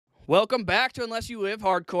Welcome back to Unless You Live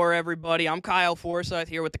Hardcore, everybody. I'm Kyle Forsyth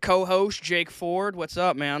here with the co-host Jake Ford. What's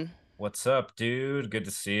up, man? What's up, dude? Good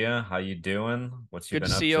to see you. How you doing? What you Good to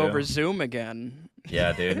been up see you over to? Zoom again.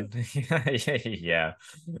 Yeah, dude. Yeah,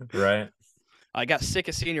 right. I got sick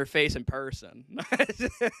of seeing your face in person.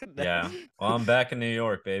 Yeah. Well, I'm back in New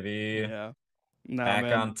York, baby. Yeah. Nah, Back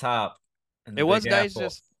man. on top in the It Big was nice Apple.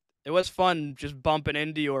 just it was fun just bumping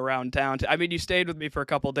into you around town. I mean, you stayed with me for a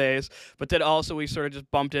couple days, but then also we sort of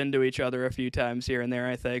just bumped into each other a few times here and there,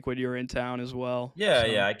 I think, when you were in town as well. Yeah, So,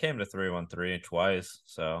 yeah. I came to 313 twice,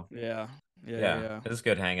 so yeah. Yeah, yeah, yeah. it was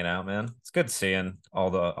good hanging out, man. It's good seeing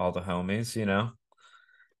all the homies.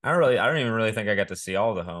 I don't even really think I got to see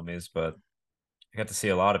all the homies, but I got to see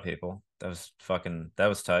a lot of people. That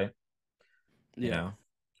was tight, you Yeah. know.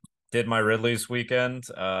 Did my Ridley's weekend.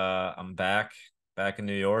 I'm back in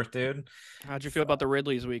New York, dude. How'd you feel about the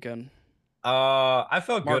Ridley's weekend? I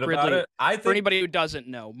felt good Mark about Ridley. it. I For think, anybody who doesn't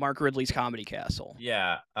know, Mark Ridley's Comedy Castle.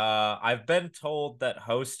 yeah. I've been told that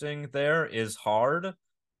hosting there is hard,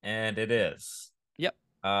 and it is. Yep.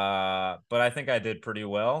 But I think I did pretty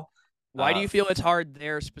well. Why do you feel it's hard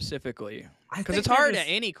there specifically? I Because it's think they're hard at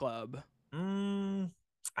just, any club. mm,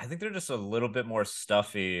 I think they're just a little bit more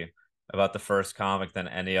stuffy about the first comic than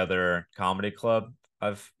any other comedy club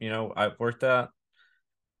I've worked at.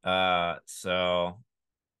 So I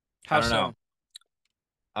How don't know.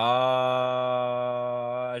 so?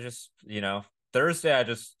 I just, Thursday I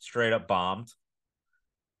just straight up bombed.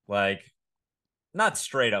 Like, not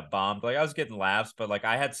straight up bombed. Like, I was getting laughs, but like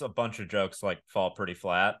I had a bunch of jokes like fall pretty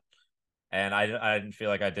flat, and I didn't feel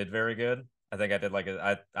like I did very good. I think I did like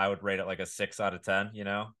I would rate it like a 6 out of 10.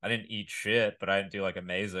 I didn't eat shit, but I didn't do like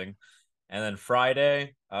amazing. And then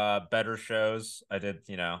Friday, better shows. I did,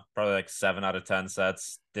 probably like 7 out of 10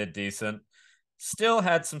 sets. Did decent. Still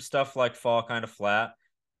had some stuff like fall kind of flat.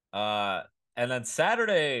 Uh, and then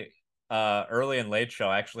Saturday, early and late show,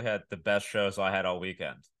 I actually had the best shows I had all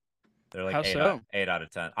weekend. They're like How so? 8 out of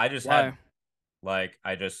 10. I just had Why? like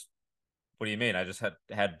I just what do you mean? I just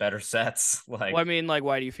had better sets. Well, I Like, mean, like,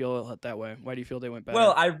 why do you feel it that way? Why do you feel they went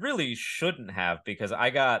well, better? I really shouldn't have because I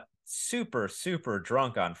got super, super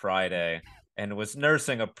drunk on Friday and was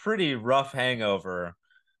nursing a pretty rough hangover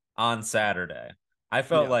on Saturday. I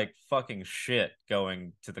felt Yeah. like fucking shit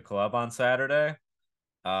going to the club on Saturday.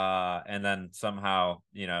 And then somehow,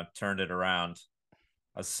 turned it around.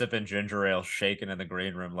 I was sipping ginger ale, shaking in the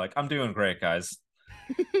green room, like I'm doing great, guys.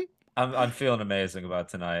 I'm feeling amazing about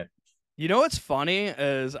tonight. You know what's funny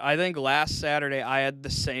is I think last Saturday I had the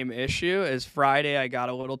same issue as Friday. I got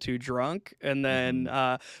a little too drunk, and then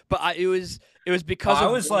Hmm. but it was Oh, because I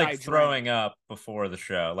of was what like I drank. throwing up before the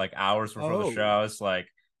show, like hours before the show. Oh. I was like,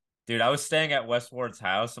 dude, I was staying at West Ward's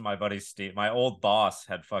house, and my buddy Steve, my old boss,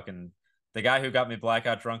 had fucking the guy who got me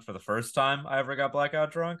blackout drunk for the first time I ever got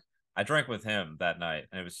blackout drunk. I drank with him that night,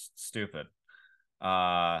 and it was stupid.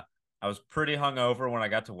 I was pretty hungover when I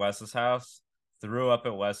got to Wes's house. Threw up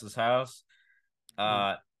at Wes's house.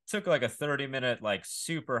 Mm. Took like a 30-minute like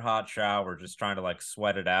super hot shower, just trying to like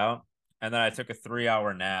sweat it out, and then I took a 3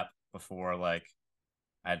 hour nap before like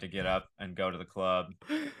I had to get up and go to the club.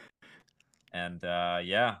 And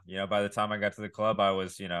yeah, by the time I got to the club, I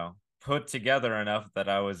was put together enough that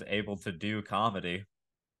I was able to do comedy.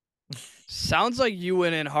 Sounds like you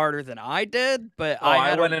went in harder than I did, but Oh, I I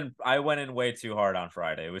had a went in. I went in way too hard on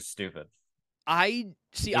Friday. It was stupid. I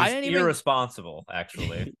see. It I was didn't even. irresponsible,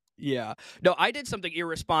 actually. Yeah. No, I did something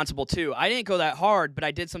irresponsible too. I didn't go that hard, but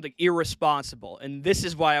I did something irresponsible, and this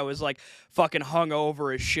is why I was like fucking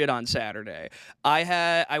hungover as shit on Saturday.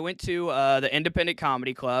 I went to the Independent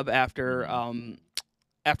Comedy Club Mhm.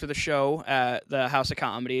 after the show at the House of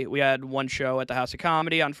Comedy. We had one show at the House of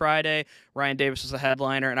Comedy on Friday. Ryan Davis was the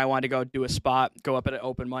headliner, and I wanted to go do a spot, go up at an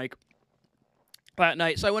open mic that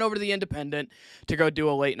night. So I went over to the Independent to go do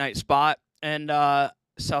a late night spot, and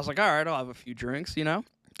so I was like, all right, I'll have a few drinks.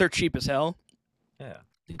 They're cheap as hell. Yeah.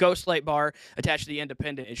 The Ghost Light bar attached to the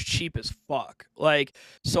Independent is cheap as fuck. Like,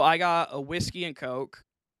 so I got a whiskey and Coke.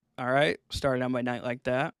 All right, started out my night like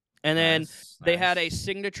that, and then Nice, they had a nice.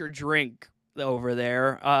 signature drink over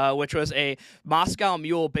there, which was a Moscow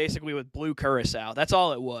Mule, basically with blue curacao. That's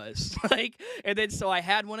all it was. And then so I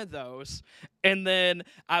had one of those, and then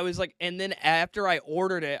I was like, and then after I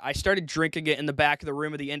ordered it, I started drinking it in the back of the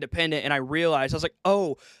room of the Independent, and I realized I was like,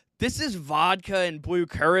 oh, this is vodka and blue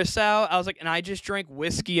curacao. I was like, and I just drank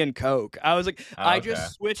whiskey and Coke. I was like, Oh, I okay.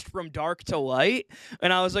 just switched from dark to light.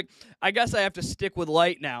 And I was like, I guess I have to stick with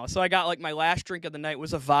light now. So I got like my last drink of the night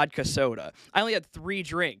was a vodka soda. I only had 3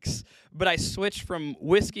 drinks, but I switched from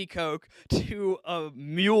whiskey Coke to a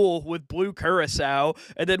mule with blue curacao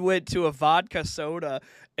and then went to a vodka soda.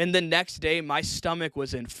 And the next day, my stomach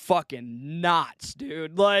was in fucking knots,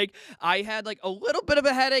 dude. Like, I had like a little bit of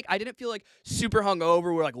a headache. I didn't feel like super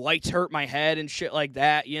hungover where like lights hurt my head and shit like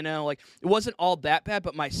that, you know? Like, it wasn't all that bad,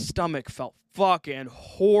 but my stomach felt fucking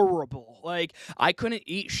horrible. Like, I couldn't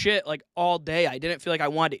eat shit like all day. I didn't feel like I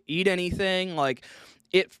wanted to eat anything. Like,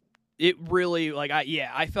 it it really like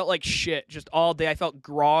I felt like shit just all day. I felt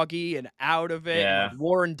groggy and out of it and Yeah, like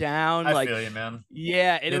worn down. I Like feel you, man.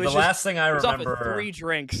 yeah, and it Dude, was the just last thing I it was off of remember, 3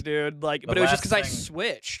 drinks, dude. Like, the but it was just last because I thing,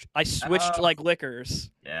 switched. I switched oh, like liquors.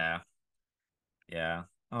 yeah, yeah.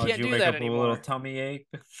 Oh, did Can't you do wake that up with a little anymore, tummy ache?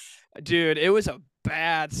 dude. It was a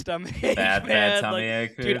bad stomach ache, Bad man. tummy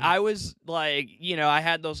Like, ache, dude, dude. I was like, I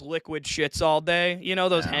had those liquid shits all day. You know,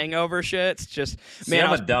 those Yeah. hangover shits. Just See, man, I I'm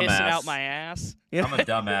a was pissing out dumbass. my ass. I'm a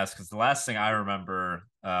dumbass because the last thing I remember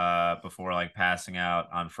before like passing out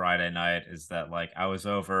on Friday night is that like I was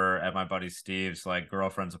over at my buddy Steve's like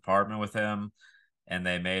girlfriend's apartment with him and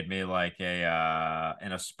they made me like a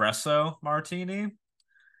an espresso martini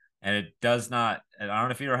and it does not I don't know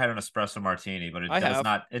if you ever had an espresso martini but I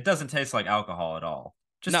have it doesn't taste like alcohol at all.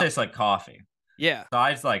 It just no, tastes like coffee. yeah. So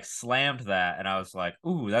I just like slammed that and I was like,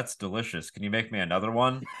 "Ooh, that's delicious. Can you make me another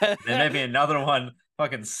one?" And then made me another one,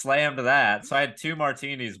 fucking slammed that. So I had 2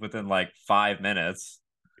 martinis within like 5 minutes.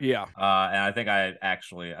 Yeah. And I think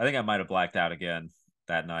I might have blacked out again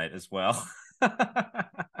that night as well.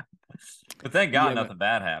 But thank God Yeah, man. nothing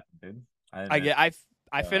bad happened, dude. I I didn't get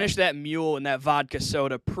I finished that mule and that vodka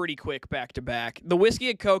soda pretty quick back to back. The whiskey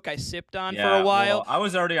and coke I sipped on for a yeah, while. well, I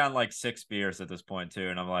was already on like 6 beers at this point too,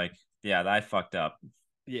 and I'm like, yeah, I fucked up.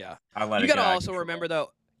 Yeah. I let You it got to get out of also remember control.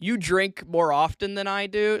 though, you drink more often than I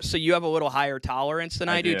do, so you have a little higher tolerance than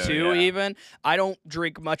I I do do, too yeah. even. I don't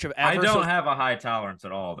drink much of I ever, don't so have a high tolerance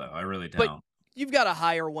at all, though. I really but don't. you've got a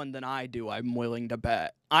higher one than I do, I'm willing to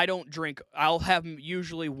bet. I don't drink. I'll have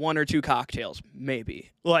usually 1 or 2 cocktails,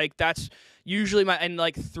 maybe. Like that's usually and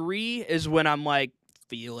like 3 is when I'm like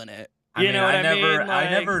feeling it. I You mean, know what I mean? I Like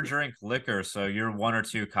never drink liquor, so your 1 or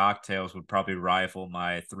 2 cocktails would probably rival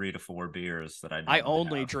my 3 to 4 beers that I I normally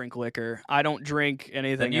only have. drink liquor. I don't drink Then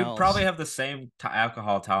anything you probably else. have the same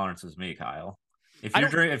alcohol tolerance as me, Kyle. I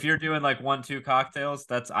don't If you're doing like 1, 2 cocktails,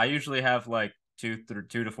 that's I usually have like 2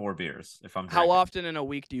 to 4 beers if I'm How drinking. often in a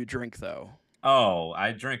week do you drink though? Oh,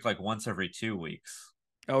 I drink like once every 2 weeks.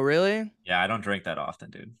 Oh, really? Yeah, I don't drink that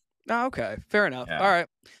often, dude. Oh, okay. Fair enough. All Yeah. right.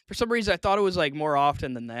 For some reason, I thought it was like more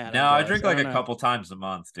often than that, I No, I guess. drink I like don't a know. couple times a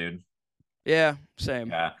month, dude. Yeah, same.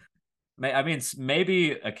 Yeah. I mean,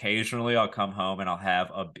 maybe occasionally I'll come home and I'll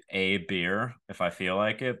have a beer if I feel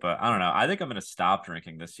like it, but I don't know. I think I'm gonna stop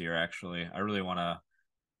drinking this year. Actually, I really want to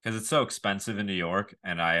because it's so expensive in New York,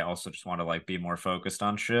 and I also just want to like be more focused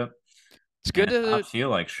on shit It's good and to. not feel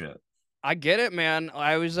like shit. I get it, man.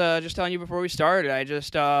 I was just telling you before we started. I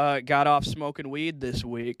just got off smoking weed this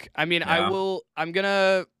week. I mean, I Yeah. will. I'm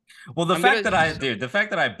gonna. Well, I'm gonna. the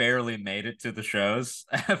fact that I barely made it to the shows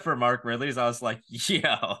for Mark Ridley's, I was like,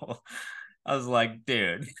 yo, I was like,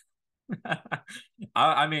 dude.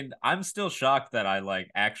 I mean, I'm still shocked that I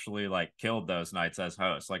like actually like killed those nights as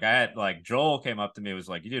host. Like I had like Joel came up to me was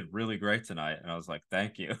like, "You did really great tonight," and I was like,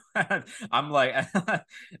 "Thank you." I'm like,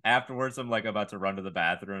 afterwards, I'm like about to run to the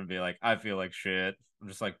bathroom and be like, "I feel like shit." I'm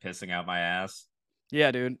just like pissing out my ass.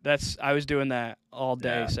 Yeah, dude. I was doing that all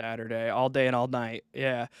day Yeah, Saturday, all day and all night.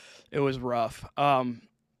 Yeah, it was rough.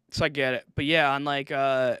 So I get it, but yeah, on like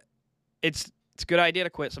it's a good idea to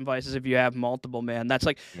quit some vices if you have multiple, man. That's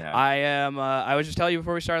like yeah, I am. I was just telling you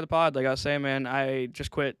before we started the pod. Like I was saying, man, I just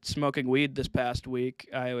quit smoking weed this past week.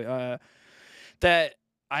 That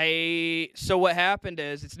so what happened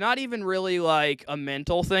is it's not even really like a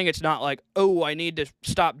mental thing. It's not like, oh, I need to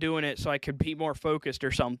stop doing it so I could be more focused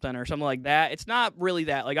or something like that. It's not really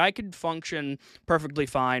that. Like I could function perfectly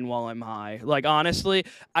fine while I'm high. Like honestly,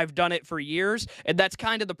 I've done it for years and that's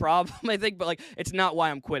kind of the problem I think, but like it's not why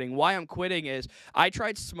I'm quitting. Why I'm quitting is I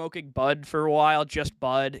tried smoking bud for a while, just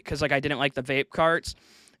bud, cuz like I didn't like the vape carts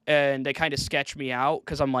and they kind of sketch me out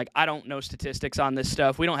because I'm like, I don't know statistics on this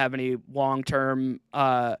stuff. We don't have any long term,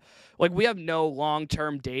 like we have no long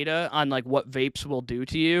term data on like what vapes will do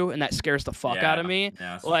to you, and that scares the fuck out of yeah, me. yeah.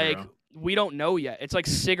 That's Like true. we don't know yet. It's like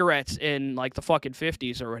cigarettes in like the fucking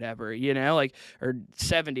 50s or whatever, like or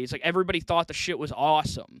 70s. Like everybody thought the shit was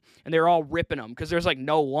awesome, and they were all ripping them because there's like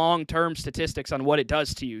no long term statistics on what it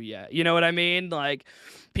does to you yet. You know what I mean? Like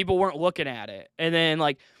people weren't looking at it, and then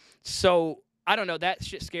like so I don't know, that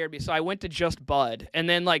shit scared me. So I went to just bud. And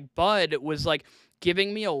then like bud was like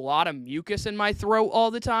giving me a lot of mucus in my throat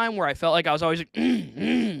all the time where I felt like I was always like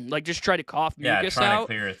like just try to cough Yeah, mucus trying to out.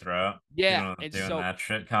 clear your throat. You Yeah, know, and doing so that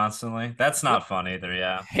shit constantly. That's what not fun either.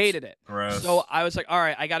 Yeah, it's hated it. So gross. I was like, all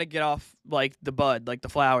right, I got to get off like the bud, like the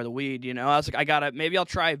flower, the weed, you know? I was like, I got to, maybe I'll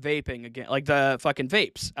try vaping again, like the fucking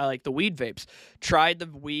vapes. I like the weed vapes. Tried the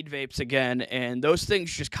weed vapes again, and those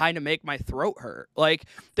things just kind of make my throat hurt. Like,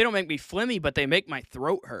 they don't make me flimmy, but they make my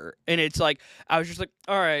throat hurt. And it's like, I was just like,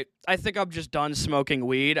 all right, I think I'm just done smoking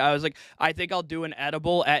weed. I was like, I think I'll do an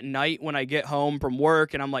edible at night when I get home from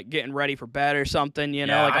work and I'm like getting ready for bed or something, you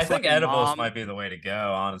know, Yeah, like a I think fucking edibles mom. might be the way to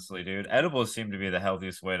go, honestly, dude. Edibles seem to be the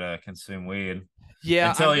healthiest way to consume weed Yeah, I'm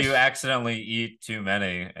until you just accidentally eat too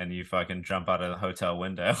many and you fucking jump out of the hotel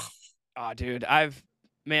window. oh, dude,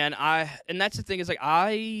 and that's the thing is like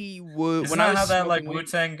I would Isn't when I that was how that like smoking Wu weed.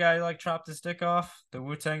 Tang guy like chopped his dick off? The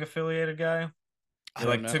Wu Tang affiliated guy? I He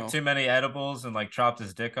don't like took know. too many edibles and like chopped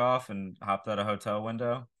his dick off and hopped out a hotel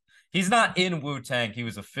window. He's not in Wu Tang. He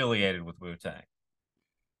was affiliated with Wu Tang.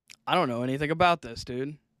 I don't know anything about this,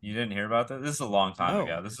 dude. You didn't hear about this? This is a long time No.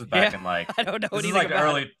 ago. This is back Yeah, in like I don't know this is anything like about it.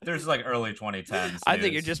 early there's like early 2010s I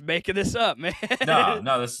think you're news. just making this up, man. No,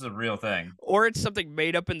 no, this is a real thing. Or it's something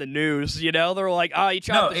made up in the news, you know? They're like, "Oh, he No,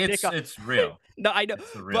 chopped his dick off." it's real. No, I know,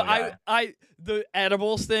 It's the real but guy. the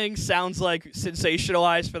edibles thing sounds like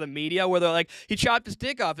sensationalized for the media, where they're like, he chopped his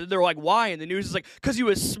dick off, and they're like, why? And the news is like, because he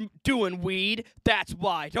was doing weed. That's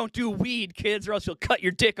why. Don't do weed, kids, or else you'll cut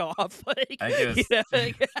your dick off. Like, I think you know,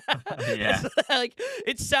 like, yeah. like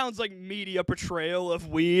it sounds like media portrayal of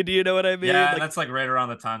weed. You know what I mean? Yeah, and Like, that's like right around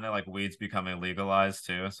the time that like weed's becoming legalized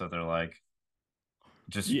too. So they're like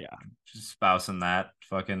just yeah, just spousing that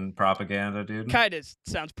fucking propaganda, dude. kind of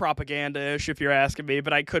sounds propaganda-ish if you're asking me,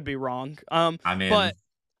 but I could be wrong. I mean, But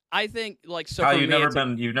I think like so Kyle, for me, it's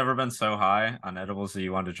like, you've never been so high on edibles that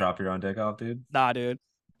you wanted to chop your own dick off, dude. nah, dude.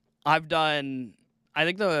 I've done. I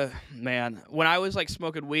think the man when I was like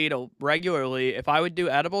smoking weed regularly, if I would do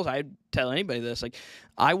edibles, I'd tell anybody this. Like,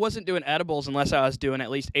 I wasn't doing edibles unless I was doing at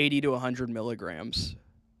least 80 to 100 milligrams.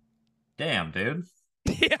 Damn, dude.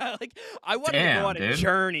 Yeah, like I wanted to go Damn, on a dude.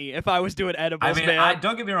 journey if I was doing I edibles, mean, I man.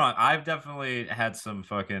 don't get me wrong. I've definitely had some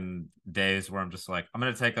fucking days where I'm just like, I'm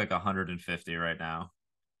gonna take like 150 right now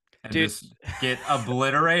and Dude, just get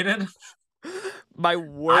obliterated. my I think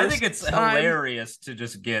worst it's time. hilarious to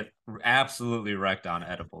just get absolutely wrecked on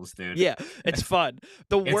edibles, dude. Yeah, it's fun.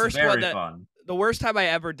 The It's worst one very that fun. the worst time I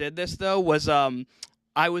ever did this though was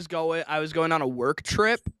I was going on a work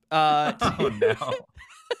trip. Oh no.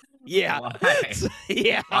 Yeah. Why?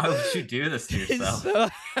 Yeah. Why would you do this to yourself? So,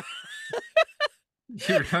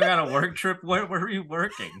 You were going on a work trip. Where were you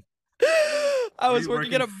working? I Were was you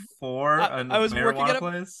working working at a for I, a I was working marijuana at a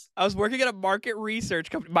place? I was working at a market research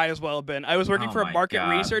company. Might as well have been. I was working Oh for a my market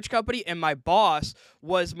God. research company, and my boss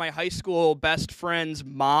was my high school best friend's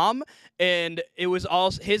mom, and it was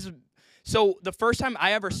all his. So the first time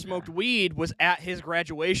I ever smoked Okay. weed was at his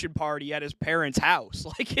graduation party at his parents' house.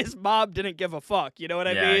 Like his mom didn't give a fuck. You know what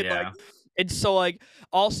I Yeah, mean? Like, yeah. and so like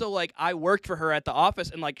also like I worked for her at the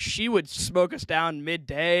office, and like she would smoke us down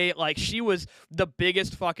midday. Like she was the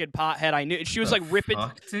biggest fucking pothead I knew. And she was The like ripping.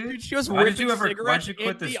 fuck, dude? Dude, she was Why did ripping you ever why'd cigarettes you in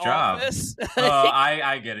quit this the job? office. Oh, Like,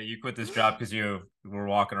 I get it. You quit this job because you were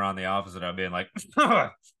walking around the office without being like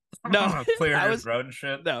no, clearing I your was throat and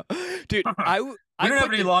shit. no, dude. We I don't have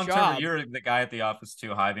quit any the long term. job. You're the guy at the office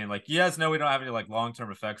too high, being like, "You guys know we don't have any like long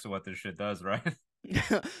term effects of what this shit does, right?"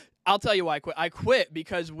 I'll tell you why I quit. I quit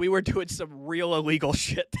because we were doing some real illegal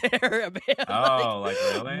shit there, man. Like, Oh, like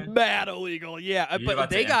really? mad illegal. Yeah, You but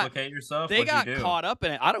about to implicate yourself? they What'd you got do? caught up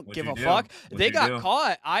in it. I don't What'd give you a do? fuck. What'd They you got do?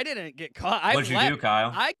 caught. I didn't get caught. I What'd you left. do,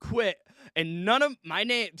 Kyle? I quit, and none of my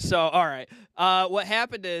name. So all right. What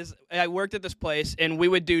happened is I worked at this place, and we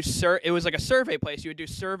would do it was like a survey place. You would do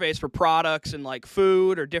surveys for products and like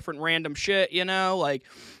food or different random shit. You know, like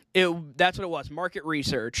that's what it was, market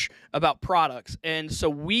research about products. And so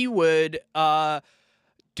we would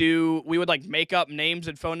like make up names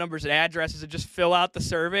and phone numbers and addresses and just fill out the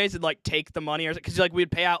surveys and like take the money, or because like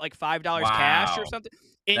we'd pay out like $5 cash or Wow, something. that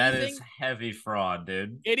Anything is heavy fraud,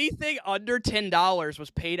 dude. anything under $10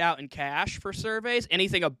 was paid out in cash for surveys.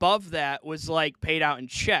 Anything above that was like paid out in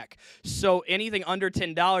check. So anything under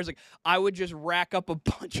 $10, like I would just rack up a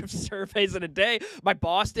bunch of surveys in a day. My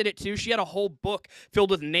boss did it too. She had a whole book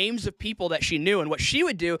filled with names of people that she knew. And what she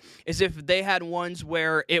would do is if they had ones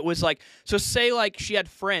where it was like, so say like she had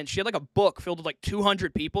friends, she had like a book filled with like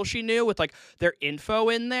 200 people she knew with like their info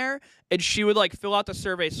in there. and she would like fill out the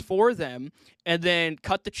surveys for them and then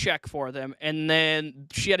cut the check for them, and then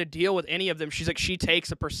she had a deal with any of them. She's like, she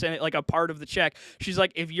takes a percent, like a part of the check. She's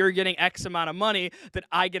like, if you're getting X amount of money, then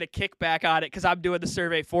I get a kickback on it because I'm doing the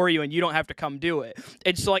survey for you and you don't have to come do it.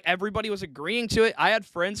 And so like everybody was agreeing to it. I had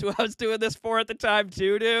friends who I was doing this for at the time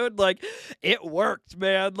too, dude. Like it worked,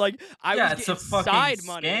 man. Like I was it's a getting fucking side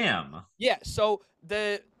money. scam. Yeah, so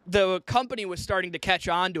the company was starting to catch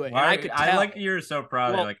on to it, and I could tell. I like you're so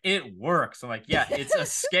proud. Well, like it works. I'm like, yeah, it's a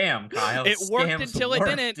scam, Kyle. It worked until it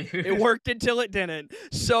didn't. Dude. It worked until it didn't.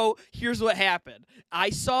 So here's what happened. I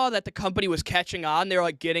saw that the company was catching on. They were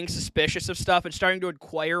like getting suspicious of stuff and starting to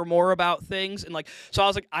inquire more about things. And like, so I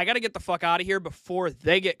was like, I got to get the fuck out of here before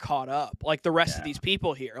they get caught up. Like the rest of these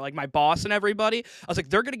people here, like my boss and everybody. I was like,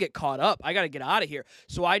 they're going to get caught up. I got to get out of here.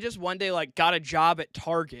 So I just one day like got a job at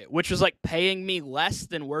Target, which was like paying me less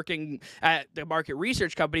than working at the market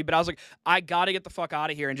research company. But I was like, I got to get the fuck out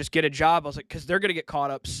of here and just get a job. I was like, because they're going to get caught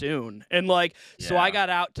up soon. And like, so I got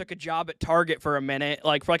out, took a job at Target for a minute,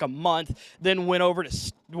 like for like a month, then went over to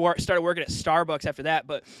started working at Starbucks after that.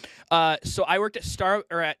 But so I worked at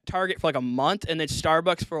Target for like a month, and then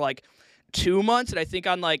Starbucks for like 2 months. And I think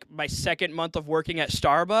on like my second month of working at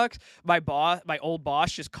Starbucks, my old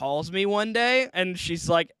boss just calls me one day and she's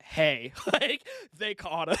like, hey, like they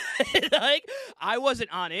caught us. Like I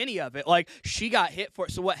wasn't on any of it. Like she got hit for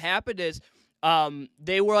it. So what happened is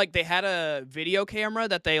they were like, they had a video camera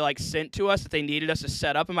that they like sent to us that they needed us to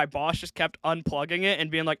set up, and my boss just kept unplugging it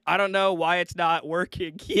and being like, I don't know why it's not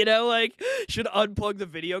working, you know, like should unplug the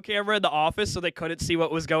video camera in the office so they couldn't see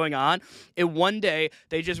what was going on. And one day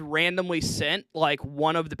they just randomly sent like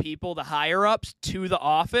one of the people, the higher ups, to the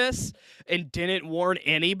office and didn't warn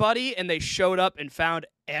anybody, and they showed up and found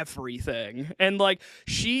everything. And like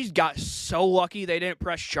she got so lucky they didn't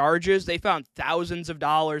press charges. They found thousands of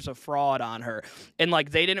dollars of fraud on her, and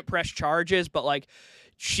like they didn't press charges, but like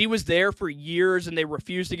she was there for years and they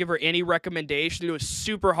refused to give her any recommendation. It was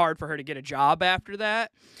super hard for her to get a job after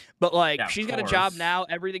that. But like she's got a job now,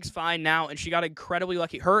 everything's fine now, and she got incredibly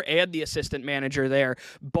lucky. Her and the assistant manager there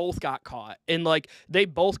both got caught, and like they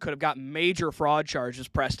both could have got major fraud charges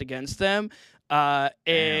pressed against them.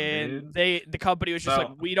 And the company was just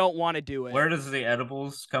like, we don't want to do it. Where does the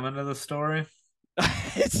edibles come into the story?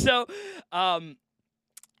 So,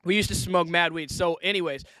 we used to smoke mad weed. So,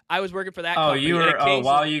 anyways, I was working for that company. You were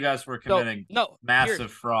while you guys were committing massive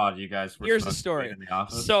fraud, you guys were. Here's the story. In the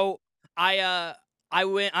office? So, I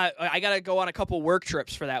went. I got to go on a couple work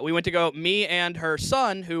trips for that. We went to go. Me and her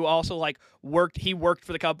son, who also like worked. He worked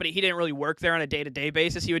for the company. He didn't really work there on a day-to-day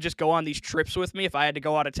basis. He would just go on these trips with me. If I had to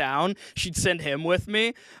go out of town, she'd send him with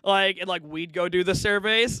me. And we'd go do the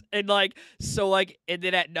surveys. And and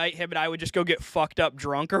then at night, him and I would just go get fucked up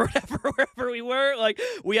drunk or whatever wherever we were. Like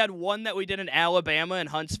we had one that we did in Alabama, in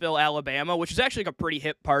Huntsville, Alabama, which is actually like a pretty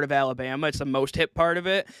hip part of Alabama. It's the most hip part of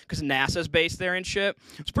it because NASA's based there and shit.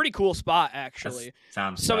 It's a pretty cool spot actually.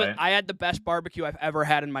 Sounds so right. I had the best barbecue I've ever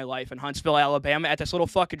had in my life in Huntsville, Alabama, at this little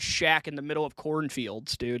fucking shack in the middle of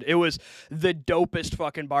cornfields, dude. It was the dopest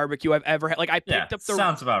fucking barbecue I've ever had. Like I picked up the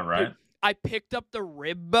sounds about right. Dude, I picked up the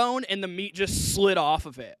rib bone and the meat just slid off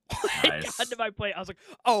of it. Nice. Got to my plate. I was like,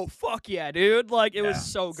 oh fuck yeah, dude. Like it was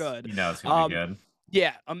so good. You know it's gonna be good.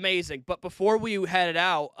 Yeah, amazing. But before we headed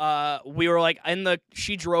out, we were like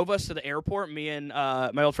she drove us to the airport, me and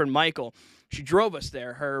my old friend Michael. She drove us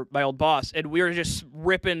there, my old boss, and we were just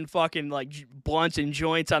ripping fucking like blunts and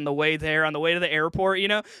joints on the way there, on the way to the airport, you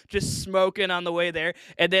know, just smoking on the way there.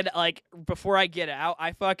 And then like before I get out,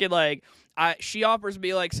 I fucking she offers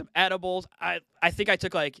me like some edibles. I think I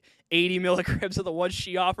took like 80 milligrams of the ones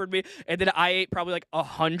she offered me, and then I ate probably like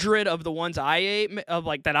 100 of the ones I ate of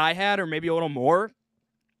like that I had, or maybe a little more.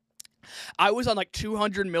 I was on like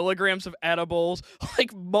 200 milligrams of edibles,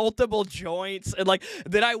 like multiple joints, and like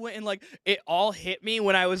then I went and like it all hit me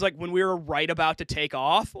when we were right about to take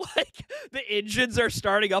off. Like the engines are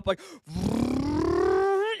starting up, like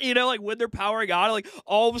you know, like when they're powering on, like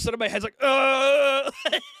all of a sudden my head's like,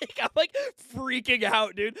 I'm like freaking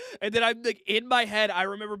out, dude. And then I'm like in my head, I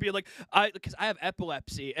remember being like, because I have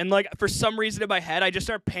epilepsy, and like for some reason in my head, I just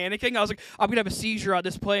start panicking. I was like, I'm gonna have a seizure on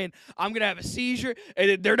this plane. I'm gonna have a seizure, and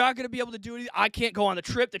then they're not gonna be able to do anything. I can't go on the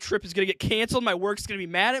trip. The trip is gonna get canceled. My work's gonna be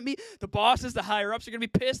mad at me. The bosses, the higher ups are gonna be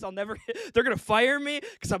pissed. They're gonna fire me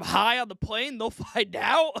because I'm high on the plane. They'll find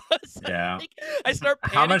out. So, yeah. like, I start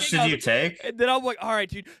panicking. How much did you take? And then I'm like, all right,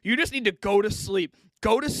 dude. You just need to go to sleep.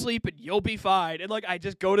 Go to sleep and you'll be fine. And like I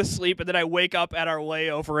just go to sleep, and then I wake up at our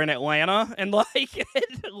layover in Atlanta, and like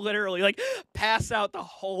Literally, like, pass out the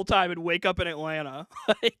whole time and wake up in Atlanta,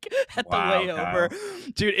 like, at the Wow, layover.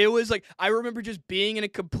 Kyle. Dude, it was like, I remember just being in a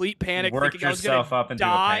complete You panic, worked thinking I was gonna yourself up into a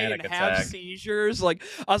die and panic have attack. seizures. Like,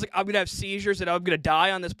 I was like, I'm gonna have seizures and I'm gonna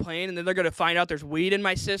die on this plane, and then they're gonna find out there's weed in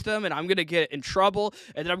my system, and I'm gonna get in trouble,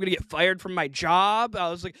 and then I'm gonna get fired from my job. I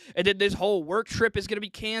was like, and then this whole work trip is gonna be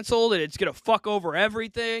canceled, and it's gonna fuck over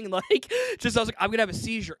everything. Like, just I was like, I'm gonna have a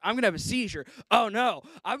seizure. I'm gonna have a seizure. Oh no,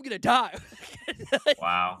 I'm gonna die.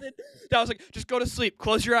 Wow. I was like, just go to sleep,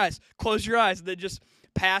 close your eyes, and then just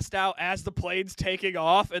passed out as the plane's taking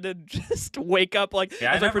off, and then just wake up like,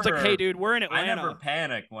 Yeah, as my friend's like, hey dude, we're in I never Atlanta.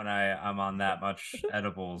 panic when I'm on that much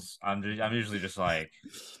edibles. I'm usually just like,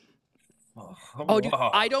 Oh, dude, whoa.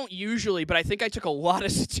 I don't usually, but I think I took a lot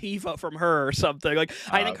of sativa from her or something. Like,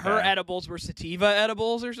 I think her Okay. edibles were sativa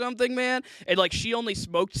edibles or something, man. And like, she only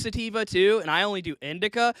smoked sativa too, and I only do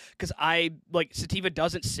indica because I like sativa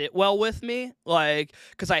doesn't sit well with me, like,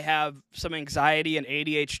 because I have some anxiety and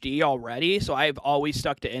ADHD already, so I've always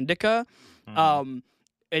stuck to indica. Mhm. Um,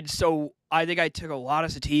 and so I think I took a lot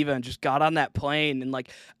of sativa and just got on that plane, and like,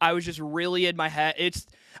 I was just really in my head.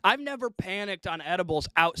 I've never panicked on edibles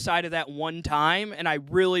outside of that one time, and I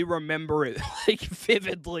really remember it like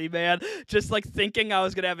vividly, man. Just like thinking I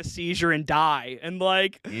was gonna have a seizure and die, and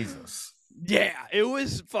like, Jesus. yeah, it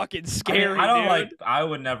was fucking I mean, scary, I don't dude. like. I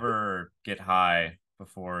would never get high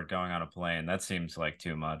before going on a plane. That seems like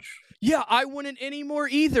too much. Yeah, I wouldn't anymore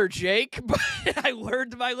either, Jake. But I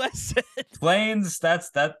learned my lesson. Planes.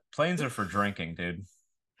 Planes are for drinking, dude.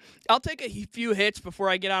 I'll take a few hits before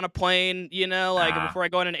I get on a plane, like Nah. before I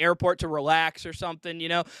go in an airport to relax or something.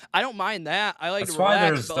 I don't mind that. I like to That's why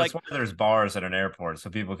relax, but that's like, why there's bars at an airport so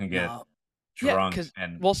people can get no, yeah, drunk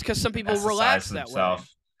and because some people anesthetize relax that way.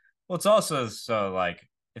 themselves. Well, it's also so like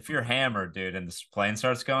if you're hammered, dude, and this plane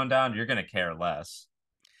starts going down, you're gonna care less.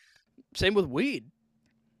 Same with weed.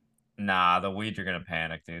 Nah, the weed, you're gonna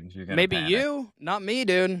panic, dude. You're gonna Maybe panic. you, not me,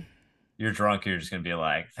 dude. You're drunk, you're just gonna be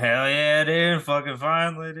like, hell yeah, dude, fucking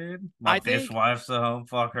finally, dude. My I bitch think wife's at home,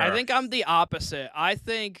 fuck I her. think I'm the opposite. I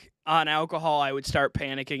think on alcohol I would start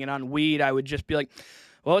panicking, and on weed I would just be like,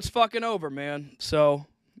 "Well, it's fucking over, man." So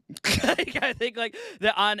I think like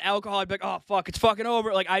that on alcohol I'd be like, "Oh fuck, it's fucking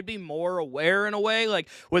over." Like, I'd be more aware in a way. Like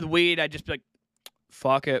with weed, I'd just be like,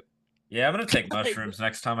 "Fuck it." Yeah, I'm gonna take Like, mushrooms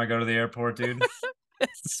next time I go to the airport, dude.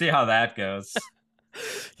 See how that goes.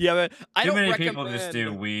 yeah, man. I Too don't many people just do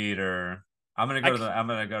recommend. weed or I I'm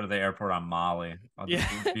gonna go to the airport on Molly. I'll yeah.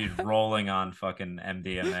 just be rolling on fucking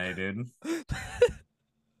MDMA, dude.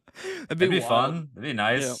 That'd be It'd be wild. fun. It'd be Yeah.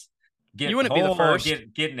 nice. You wouldn't be the first.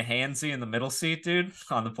 Getting handsy in the middle seat, dude,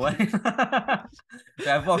 on the plane.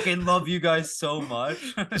 I fucking love you guys so much.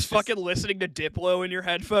 Just It's just fucking listening to Diplo in your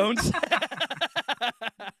headphones.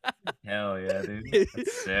 hell yeah, dude.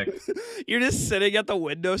 That's sick. You're just sitting at the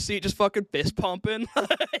window seat, just fucking fist pumping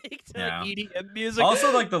like, to Yeah. EDM music.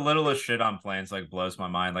 Also, like the littlest shit on planes like blows my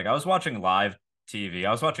mind. Like I was watching live TV.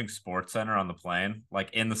 I was watching Sports Center on the plane, like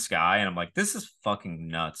in the sky, and I'm like, this is fucking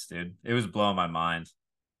nuts, dude. It was blowing my mind.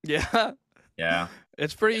 Yeah, Yeah.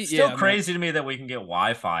 it's pretty. It's still Yeah, crazy to me that we can get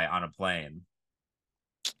Wi-Fi on a plane.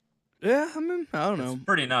 man. Yeah, I mean, I don't It's know.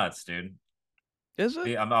 pretty nuts, dude. Is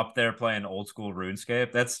it? I'm up there playing old school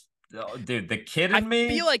RuneScape. That's dude, the kid I in me.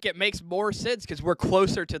 feel like it makes more sense because we're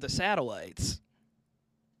closer to the satellites.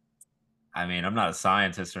 I mean, I'm not a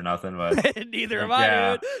scientist or nothing, but Neither am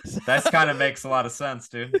yeah, I, dude. that's kind of makes a lot of sense,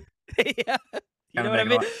 dude. Yeah, you Kind know of what I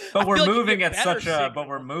make a mean. lot. I But we're feel like you moving get at better such a but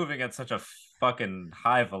we're signal. moving at such a fucking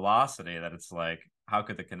high velocity that it's like, how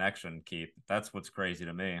could the connection keep? That's what's crazy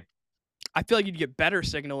to me. I feel like you'd get better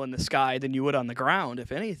signal in the sky than you would on the ground,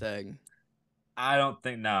 if anything. I don't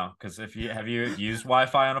think no, because if you have you used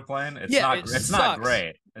Wi-Fi on a plane, Yeah, it it's not sucks.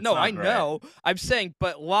 great. It's No, I not great. know. I'm saying,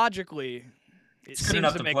 but logically, it It's good seems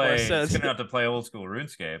enough to to make more play. It's sense. good enough to play old school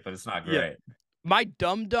RuneScape, but it's not Yeah. great. My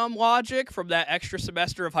dumb logic from that extra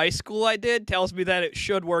semester of high school I did tells me that it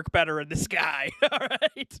should work better in the sky. All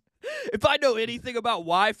right. If I know anything about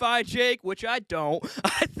Wi-Fi, Jake, which I don't,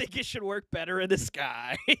 I think it should work better in the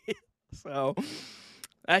sky. So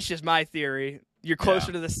that's just my theory. You're closer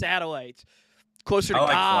Yeah. to the satellites, closer to I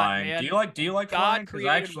like God, flying. man. Do you like God flying? Because created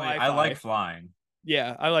actually, I Wi-Fi. like flying.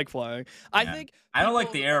 Yeah, I like flying. I Yeah. think I don't like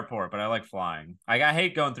the people- airport, but I like flying. Like I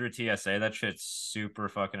hate going through TSA. That shit's super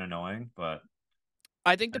fucking annoying. But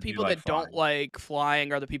I think the I do people like that don't flying. like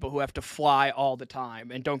flying are the people who have to fly all the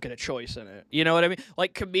time and don't get a choice in it. You know what I mean?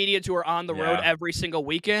 Like comedians who are on the road Yeah. every single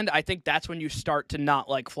weekend, I think that's when you start to not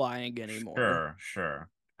like flying anymore. Sure.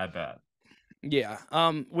 I bet. Yeah.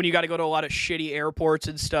 When you got to go to a lot of shitty airports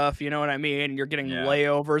and stuff, you know what I mean? And you're getting Yeah.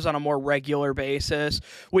 layovers on a more regular basis.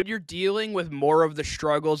 When you're dealing with more of the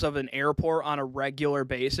struggles of an airport on a regular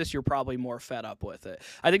basis, you're probably more fed up with it.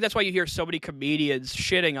 I think that's why you hear so many comedians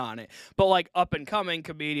shitting on it. But like up and coming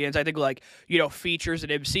comedians, I think like, features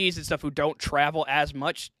and MCs and stuff who don't travel as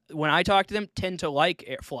much, when I talk to them, tend to like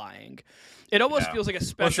flying. It almost Yeah. feels like a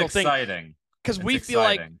Well, it's special thing exciting. because It's we feel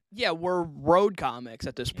like, exciting. yeah, we're road comics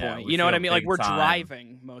at this Yeah, point. we You know what I feel mean? Like big we're time.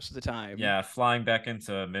 driving most of the time. Yeah, flying back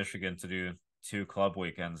into Michigan to do 2 club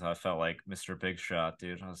weekends, I felt like Mr. Big Shot,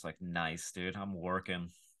 dude. I was like, nice, dude. I'm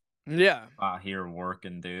working Yeah, out here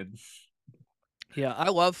working, dude. yeah, I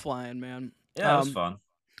love flying, man. Yeah, it was Um, fun.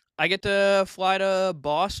 I get to fly to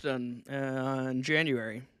Boston in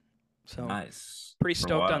January, so Nice. pretty For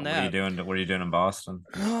stoked on what? What are you that. doing? What are you doing in Boston?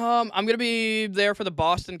 I'm gonna be there for the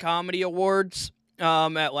Boston Comedy Awards. At Oh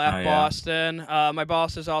Laugh yeah. Boston. My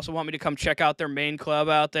bosses also want me to come check out their main club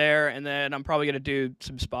out there, and then I'm probably gonna do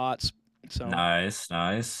some spots. So Nice,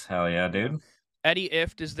 nice. Hell yeah, yeah. dude. Eddie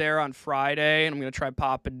Ift is there on Friday, and I'm going to try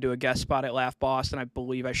pop and do a guest spot at Laugh Boston. I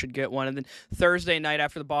believe I should get one. And then Thursday night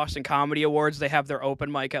after the Boston Comedy Awards, they have their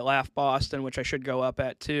open mic at Laugh Boston, which I should go up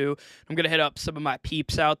at too. I'm going to hit up some of my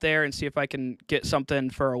peeps out there and see if I can get something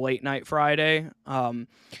for a late night Friday.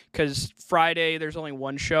 Because Friday, there's only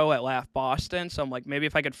one show at Laugh Boston. So I'm like, maybe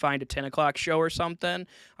if I could find a 10 o'clock show or something,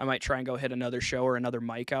 I might try and go hit another show or another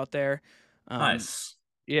mic out there. Um, Nice.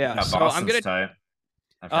 yeah, Yeah, so I'm Boston's going tight.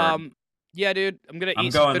 I've to. heard. Yeah, dude, I'm gonna I'm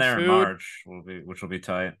eat some going good there in food. March, which will be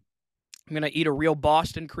tight. I'm gonna eat a real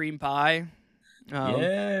Boston cream pie. Um,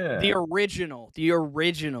 the Yeah.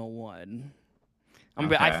 original one. I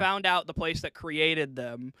Okay. found out the place that created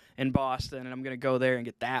them in Boston, and I'm gonna go there and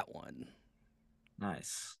get that one.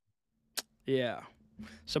 Nice. Yeah,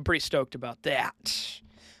 so I'm pretty stoked about that.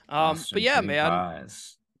 But Boston yeah, cream man,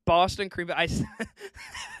 pies. Boston cream. I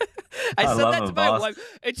I said love that a to my Boston,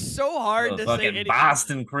 wife. It's so hard a to say fucking any.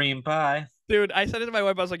 Boston cream pie. Dude, I said it to my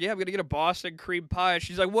wife. I was like, "Yeah, I'm gonna get a Boston cream pie."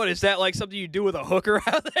 She's like, "What is that? Like something you do with a hooker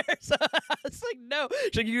out there?" So I was like, "No."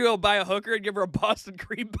 She's like, "You go buy a hooker and give her a Boston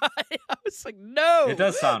cream pie." I was like, It "No." does I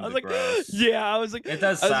was sound like, gross. "Yeah." I was like, It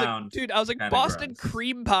does sound "Dude," I was like, kind of "Boston gross.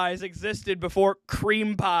 cream pies existed before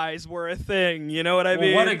cream pies were a thing." You know what I Well, what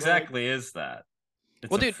mean? Like, exactly is that? It's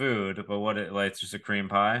well, a dude, food, but what it like? It's just a cream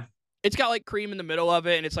pie. it's got like cream in the middle of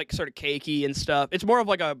it, and it's like sort of cakey and stuff. It's more of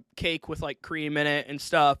like a cake with like cream in it and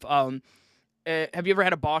stuff. Have you ever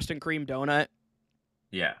had a Boston cream donut?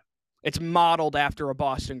 Yeah. It's modeled after a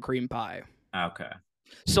Boston cream pie. Okay.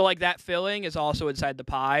 So like that filling is also inside the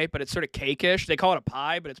pie, but it's sort of cakeish. They call it a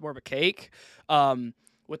pie, but it's more of a cake,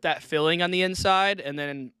 with that filling on the inside. And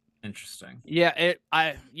then Interesting. yeah,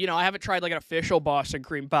 I haven't tried like an official Boston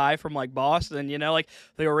cream pie from like Boston. Like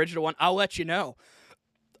the original one. I'll let you know.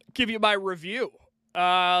 Give you my review.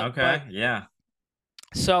 But Okay. Yeah.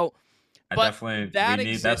 so I but definitely we that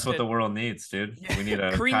need that's what the existed. world needs, dude. We need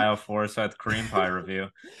a cream Kyle Forsyth cream pie review.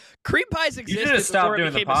 cream pies You should just existed stop before it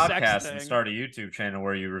doing the became a sex podcast and thing. start a YouTube channel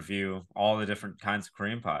where you review all the different kinds of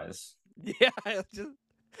cream pies. Yeah, just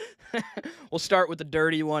we'll start with the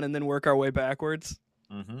dirty one and then work our way backwards.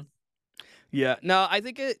 Mm-hmm. Yeah, no, I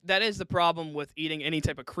think that is the problem with eating any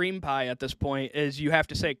type of cream pie at this point is you have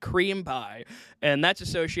to say cream pie, and that's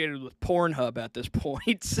associated with Pornhub at this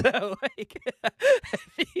point. So, like, I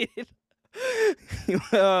mean,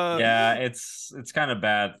 Yeah, it's kind of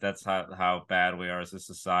bad. That's how bad we are as a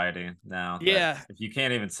society now. That yeah, if you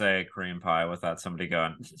can't even say cream pie without somebody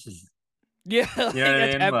going, yeah, like, you know what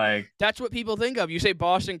I mean? Like, that's what people think of. You say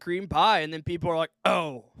Boston cream pie, and then people are like,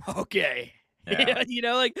 "Oh, okay." yeah,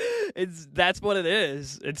 Like that's what it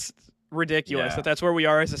is. It's ridiculous yeah, that's where we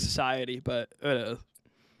are as a society, but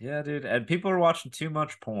yeah, dude. And people are watching too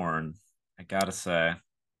much porn. I gotta say.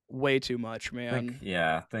 way too much, Think, man.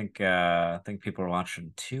 yeah, I think people are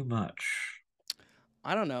watching too much.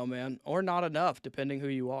 I don't know, man, or not enough, depending who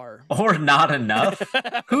you are. Or not enough.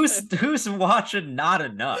 Who's watching not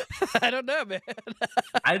enough? I don't know, man.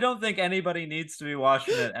 I don't think anybody needs to be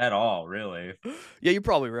watching it at all, really. Yeah, you're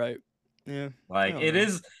probably right. Yeah, I Like don't it know.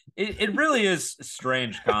 is it really is a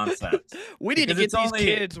strange concept We need to because get these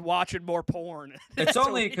kids watching more porn. it's That's what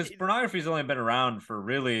only we because need. pornography's only been around for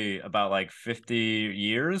really about like 50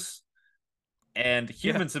 years and Yeah,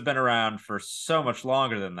 humans have been around for so much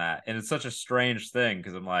longer than that and it's such a strange thing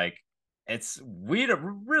because I'm like it's we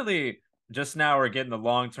don't really just now are getting the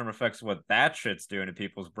long-term effects of what that shit's doing to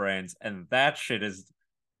people's brains and that shit is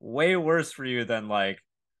way worse for you than like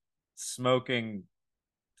smoking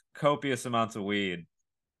copious amounts of weed.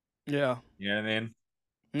 yeah, You know what I mean?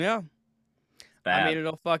 yeah. It's I mean, bad.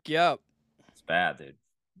 it'll fuck you up. It's bad, dude.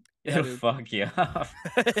 Yeah, It'll dude. fuck you up.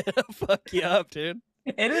 Fuck you up, dude.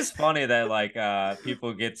 It is funny that like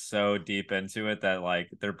people get so deep into it that like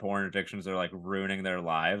their porn addictions are like ruining their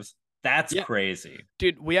lives. That's Yeah, crazy.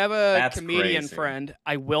 dude. We have a That's comedian crazy. friend.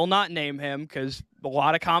 I will not name him because a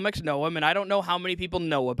lot of comics know him, and I don't know how many people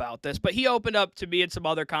know about this. But he opened up to me and some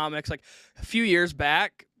other comics like a few years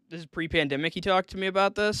back. This is pre-pandemic. He talked to me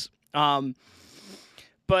about this.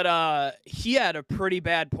 But he had a pretty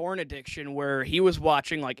bad porn addiction where he was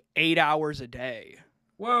watching like 8 hours a day.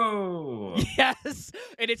 Whoa. Yes,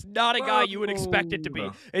 and it's not a guy you would expect it to be.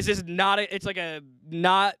 Whoa. It's just not. It's like a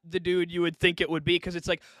not the dude you would think it would be because it's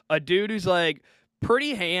like a dude who's like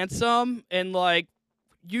pretty handsome and like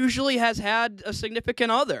usually has had a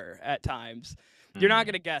significant other at times. You're not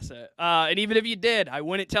gonna guess it, and even if you did, I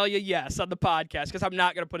wouldn't tell you yes on the podcast because I'm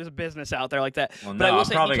not gonna put his business out there like that. Well, But I no, will I'm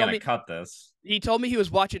say, probably gonna cut this. he told me he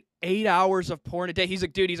was watching 8 hours of porn a day. He's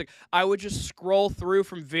like, dude, he's like, I would just scroll through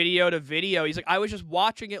from video to video. He's like, I was just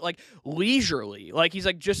watching it like leisurely. Like, he's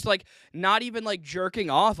like, just like not even like jerking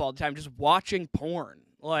off all the time, just watching porn.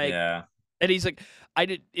 Like, Yeah. and he's like, I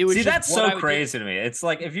did. It was See, just that's what I so would do. crazy to me. It's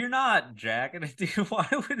like if you're not jacking it, dude, why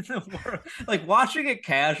would the world like watching it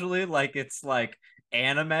casually like it's like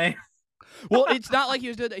anime? Well, it's not like he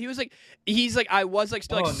was doing that. He was like, he's like, I was like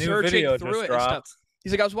still like new searching video through just it and stuff. dropped.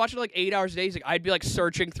 He's like, I was watching like 8 hours a day. He's like, I'd be like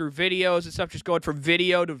searching through videos and stuff, just going from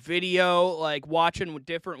video to video, like watching with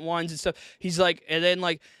different ones and stuff. He's like, and then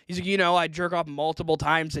like, he's like, I jerk off multiple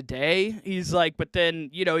times a day. He's like, but then,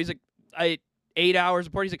 he's like, 8 hours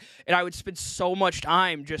of porn. He's like, and I would spend so much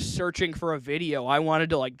time just searching for a video I wanted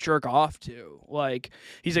to like jerk off to. Like,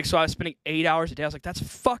 he's like, so I was spending 8 hours a day. I was like, that's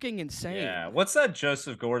fucking insane. Yeah. What's that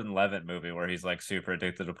Joseph Gordon-Levitt movie where he's like super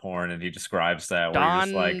addicted to porn and he describes that where you're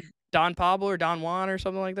just like Don Pablo or Don Juan or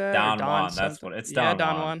something like that. Don Or Juan, that's something. what it's. Yeah, Don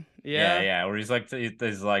Don Juan. Juan. Yeah, Yeah. where he's like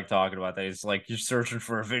talking about that. He's like, you're searching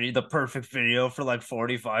for a video, the perfect video for like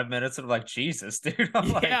 45 minutes. And I'm like, Jesus, dude. I'm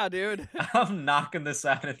Yeah, like, dude. I'm knocking this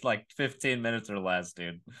out in like 15 minutes or less,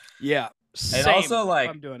 dude. Yeah. And Same also, if like,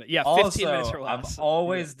 I'm doing it. Yeah, 15 also, minutes or I'm less.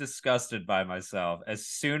 always disgusted by myself. As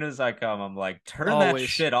soon as I come, I'm like, turn that Always.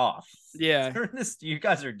 shit off. Yeah. Turn this. You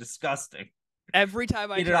guys are disgusting. Every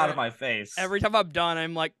time I Get it out of my face. every time I'm done,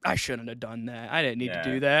 I'm like, I shouldn't have done that. I didn't need to Yeah.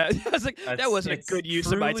 do that. I was like, that wasn't a good use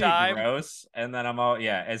of my truly time. Gross. And then I'm all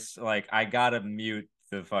it's like I gotta mute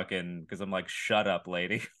the fucking because I'm like, shut up,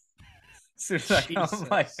 lady. So I'm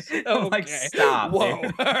like, Okay. stop. Whoa.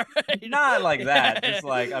 Dude. All right. Not like that. Just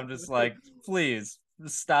like I'm just like, please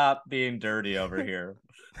stop being dirty over here.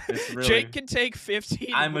 It's really... Jake can take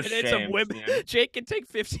 15 I'm minutes ashamed, of women. dude. Jake can take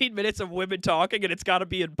 15 minutes of women talking, and it's got to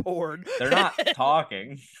be in porn. They're not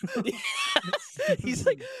talking. he's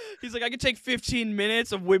like, I can take 15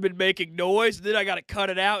 minutes of women making noise, and then I got to cut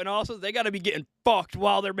it out, and also they got to be getting fucked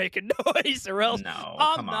while they're making noise, or else No,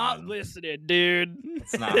 I'm come not on. listening, dude.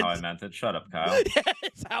 That's not how I meant it. Shut up, Kyle.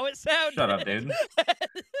 It's how it sounded. Shut up, dude.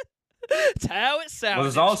 It's how it sounded. Well,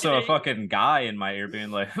 there's also a Jake. fucking guy in my ear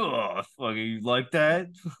being like, "Oh, fuck, you like that?"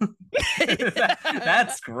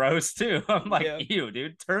 That's gross too. I'm like, Yeah. ew,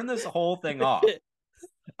 dude, turn this whole thing off.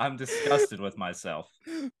 I'm disgusted with myself.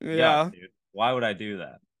 Yeah. Dude. Why would I do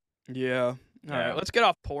that? Yeah. All Yeah. right, let's get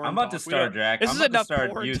off porn. I'm about talk. to start jack. this I'm is about to enough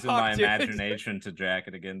start porn using talk, my dude. imagination to jack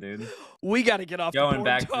it again, dude. We got to get off Going the porn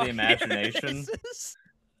back to the talk here. imagination. This is-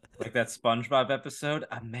 Like that SpongeBob episode,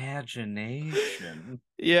 imagination.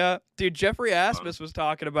 Yeah, dude, Jeffrey Asmus was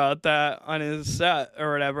talking about that on his set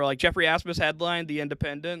or whatever. Like Jeffrey Asmus headlined The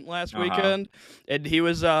Independent last weekend, and he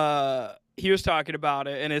was talking about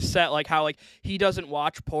it in his set, like how like he doesn't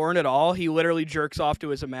watch porn at all. He literally jerks off to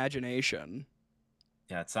his imagination.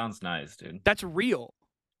 Yeah, it sounds nice, dude. That's real.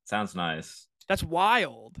 Sounds nice. That's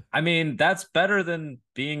wild. I mean, that's better than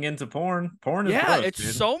being into porn. Porn is Yeah, gross, it's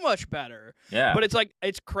dude. so much better. Yeah. But it's like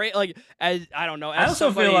it's crazy. Like as I don't know. I As also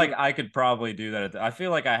somebody, feel like I could probably do that. I feel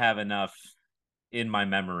like I have enough in my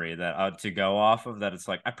memory that to go off of that. It's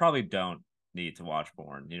like I probably don't need to watch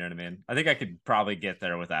porn. You know what I mean? I think I could probably get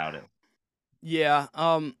there without it. Yeah.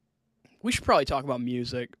 We should probably talk about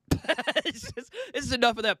music. This is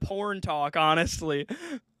enough of that porn talk, honestly.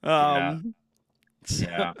 Yeah. So,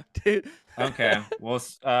 Yeah. dude. Okay. Well,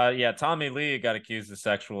 yeah. Tommy Lee got accused of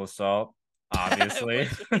sexual assault. Obviously.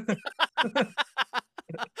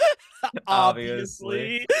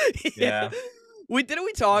 Obviously. Yeah. Didn't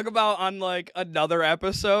we talk about on like another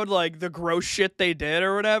episode like the gross shit they did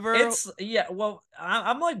or whatever? Well,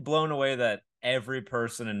 I'm like blown away that every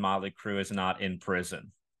person in Motley Crue is not in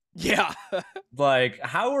prison. Yeah. Like,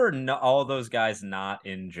 how are all those guys not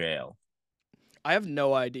in jail? I have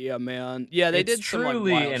no idea, man. Yeah, they It's did some, like,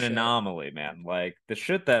 truly wild an shit. anomaly, man. Like the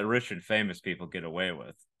shit that rich and famous people get away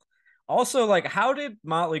with. Also, like, how did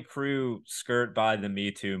Motley Crue skirt by the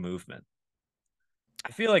Me Too movement?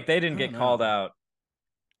 I feel like they didn't I don't get called know. out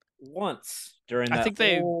once during I that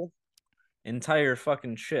think whole entire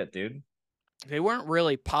fucking shit, dude. they weren't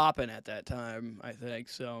really popping at that time, I think.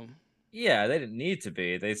 So, Yeah, they didn't need to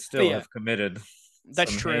be. They but still yeah, have committed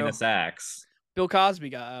that's some true. heinous acts. Bill Cosby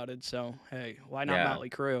got outed, so hey, why not Yeah, Motley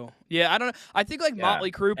Crue? Yeah, I don't know. I think like yeah.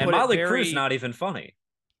 Motley Crue And put it Motley Crue's very not even funny.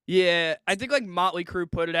 yeah, I think like Motley Crue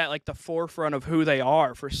put it at like the forefront of who they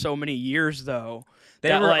are for so many years though. They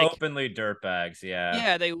That were like openly dirtbags, yeah.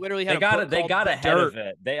 yeah, they literally had They a got book it. They called got The ahead Dirt. of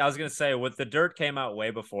it. I was gonna say, with the Dirt came out way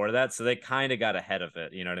before that, so they kind of got ahead of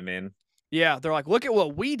it. You know what I mean? Yeah, they're like, look at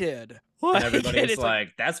what we did. And Like, everybody and was it's like,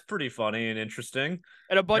 like, "That's pretty funny and interesting."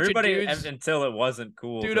 and a bunch of Everybody dudes, until it wasn't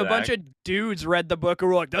cool dude, to a bunch act of dudes read the book and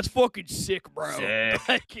were like, that's fucking sick, bro. sick.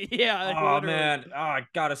 Like, yeah, like Oh literally. man, I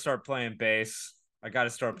gotta start playing bass. I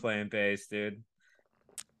gotta start playing bass, dude.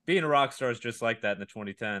 Being a rock star is just like that in the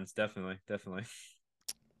 2010s. Definitely, definitely.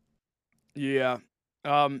 Yeah.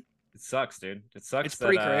 Um, It sucks, dude. It it's sucks that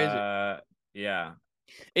pretty crazy. yeah.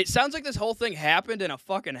 It sounds like this whole thing happened in a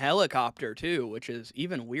fucking helicopter too, which is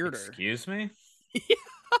even weirder. Excuse me?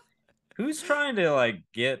 Who's trying to like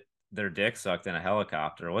get their dick sucked in a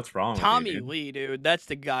helicopter? What's wrong with you, Tommy dude? Lee, dude, that's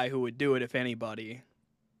the guy who would do it if anybody.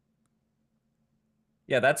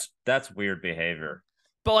 Yeah, that's weird behavior.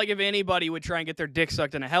 But like if anybody would try and get their dick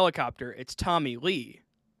sucked in a helicopter, it's Tommy Lee.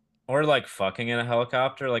 Or like fucking in a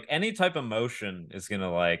helicopter. Like any type of motion is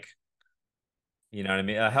gonna like, you know what I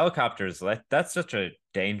mean? A helicopter is like that's such a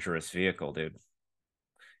dangerous vehicle, dude.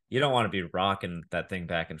 You don't want to be rocking that thing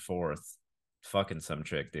back and forth, fucking some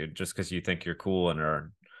chick, dude, just because you think you're cool and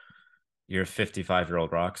you're a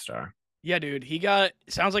 55-year-old rock star. Yeah, dude, he got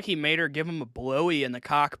sounds like he made her give him a blowy in the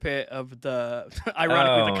cockpit of the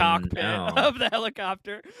ironically the Oh cockpit no. of the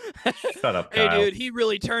helicopter. Shut up, Hey Kyle. dude, he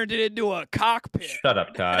really turned it into a cockpit. Shut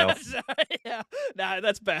up, Kyle. Yeah. Nah,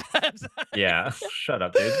 that's bad. Yeah, shut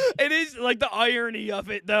up, dude. It is like the irony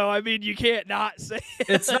of it though. I mean, you can't not say it.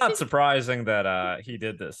 It's not surprising that he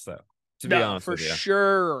did this though, to be No, honest for with you.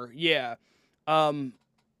 sure. Yeah. Um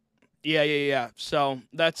yeah. So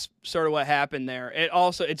that's sort of what happened there.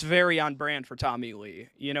 It's very on brand for Tommy Lee.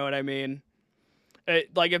 You know what I mean?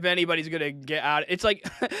 Like if anybody's gonna get out, it's like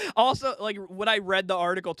also like when I read the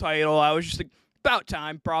article title, I was just like, about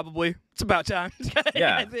time, probably. It's about time.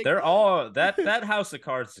 Yeah, I think. they're all that house of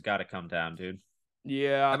cards has got to come down, dude. I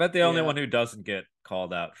Yeah, bet the only yeah. one who doesn't get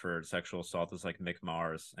called out for sexual assault is like Mick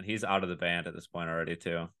Mars, and he's out of the band at this point already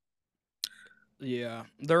too. Yeah,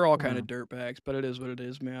 they're all kind Yeah. of dirtbags, but it is what it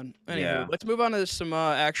is, man. Anywho, Yeah. let's move on to some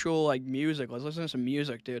actual like music. Let's listen to some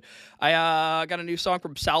music, dude. I got a new song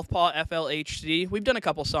from Southpaw FLHC. We've done a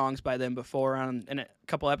couple songs by them before in a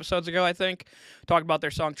couple episodes ago, I think. Talked about their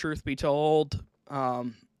song "Truth Be Told."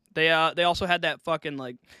 They also had that fucking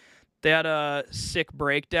like they had a sick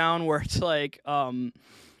breakdown where it's like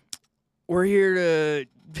we're here to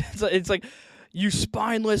it's like you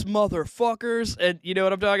spineless motherfuckers, and you know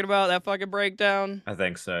what I'm talking about, that fucking breakdown. I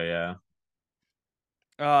think so, yeah.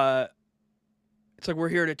 It's like we're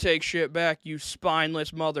here to take shit back, you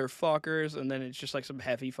spineless motherfuckers, and then it's just like some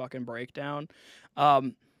heavy fucking breakdown.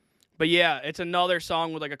 But yeah, it's another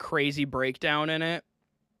song with like a crazy breakdown in it.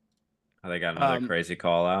 They got another crazy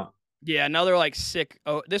call out. Yeah, another like sick.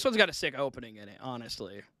 Oh, this one's got a sick opening in it,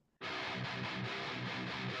 honestly.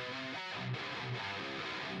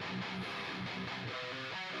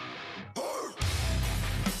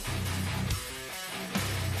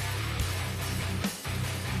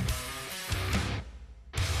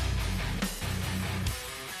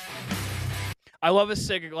 I love a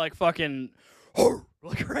sick like fucking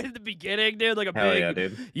like right at the beginning, dude, like a Hell big yeah,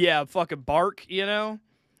 dude. yeah, fucking bark, you know?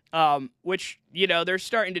 Which, you know, they're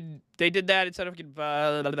starting to they did that instead of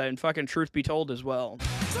in fucking Truth Be Told as well.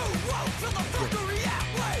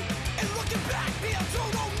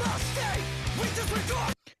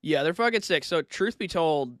 Yeah, they're fucking sick. So Truth Be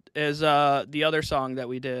Told is the other song that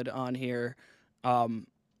we did on here. I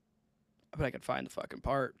bet I can find the fucking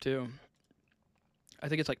part too. I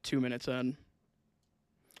think it's like 2 minutes in.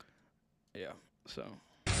 Yeah, so.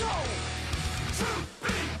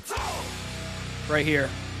 Right here.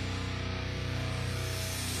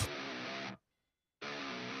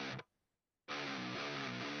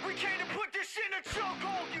 We came to put this in a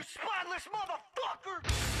chokehold, you spineless motherfucker!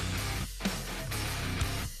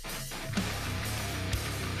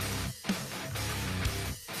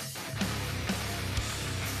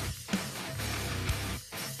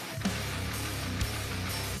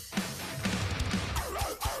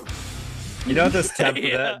 You know this tempo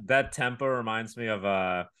Yeah. that tempo reminds me of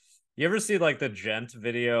You ever see like the Gent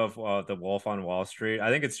video of the Wolf on Wall Street? I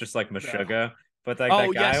think it's just like Meshuggah, but like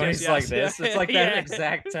Oh, that guy yes, when yes, he's like yes. this, Yeah. it's like that Yeah.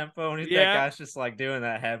 exact tempo, and that Yeah. guy's just like doing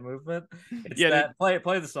that head movement. It's Yeah, dude. that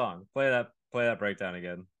play the song, play that breakdown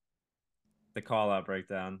again. The call out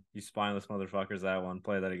breakdown. You spineless motherfuckers, that one.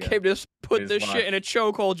 Play that again. Came to put Please this watch. shit in a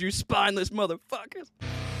chokehold, you spineless motherfuckers.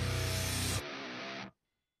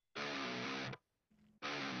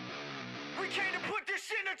 We came to put this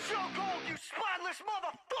shit in a chokehold, you spineless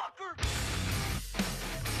motherfucker!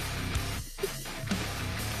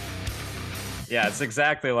 Yeah, it's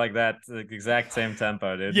exactly like that. The exact same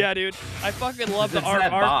tempo, dude. Yeah, dude. I fucking love the It's art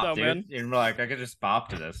that bop, though, dude. man. You're like, I could just bop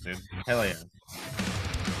to this, dude. Hell yeah.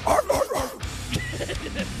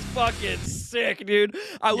 It's fucking sick, dude.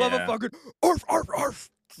 I love a Yeah. fucking arf arf arf.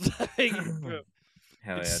 It's like,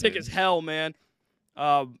 Hell it's yeah, sick dude. as hell, man.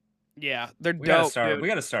 Yeah, they're We gotta dope, start. dude. We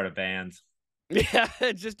gotta start a band. Yeah,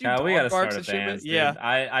 just do Yeah, dog we gotta barks start a and shit. band. But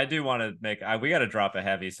yeah, I do want to make. We gotta drop a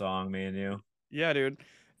heavy song, me and you. yeah, dude.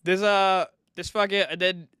 There's this fucking and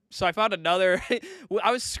then so I found another.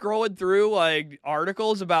 I was scrolling through like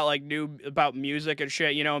articles about like about music and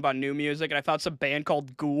shit, you know, about new music, and I found some band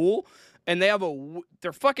called Ghoul. And they have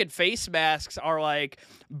their fucking face masks are like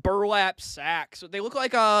burlap sacks. They look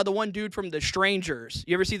like the one dude from The Strangers.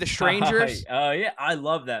 You ever see The Strangers? Yeah, I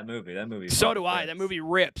love that movie. That movie. So fucking do I. rips. That movie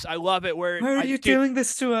rips. I love it. Where Why are you doing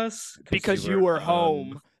this to us? Because you were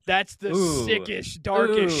home. That's the Ooh. sickest,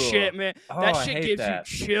 darkest Ooh. shit, man. Oh, That I shit hate gives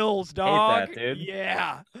that. you chills, dog. that, dude.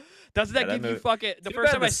 Yeah. Doesn't that Yeah, that give you movie- fucking? The Too first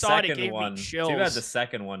bad time I the saw it, it second gave one, me chills. Too bad the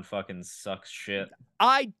second one fucking sucks shit.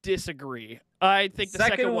 I disagree. I think the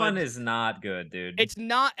second one is not good, dude. It's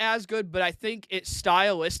not as good, but I think it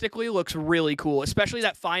stylistically looks really cool, especially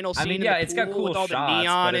that final scene. I mean, in yeah, the it's got pool cool with all shots, the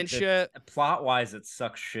neon but and shit. Plot wise, it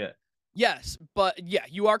sucks shit. Yes, but yeah,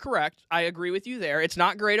 you are correct. I agree with you there. It's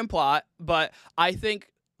not great in plot, but I think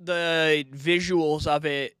the visuals of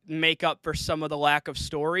it make up for some of the lack of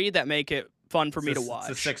story that make it fun for me to watch.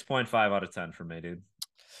 It's a 6.5 out of 10 for me, dude.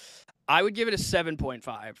 I would give it a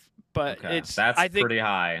 7.5, but Okay, that's I think pretty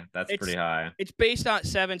high. That's pretty high. it's based on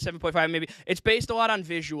 7.5 maybe. It's based a lot on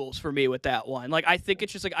visuals for me with that one. Like I think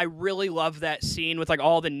it's just like I really love that scene with like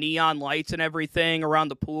all the neon lights and everything around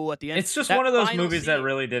the pool at the end. It's just That one of those final movies that scene-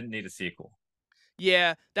 really didn't need a sequel.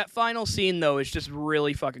 Yeah, that final scene though is just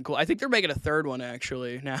really fucking cool. I think they're making a third one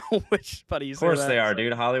actually now, which funny you Of say course that. they are,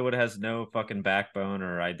 dude. Hollywood has no fucking backbone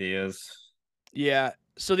or ideas. Yeah.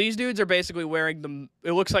 So these dudes are basically wearing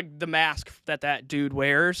it looks like the mask that dude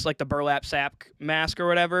wears, like the burlap sack mask or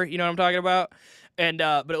whatever. You know what I'm talking about? And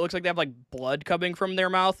but it looks like they have like blood coming from their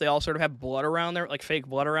mouth. They all sort of have blood around their like fake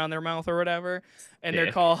blood around their mouth or whatever. And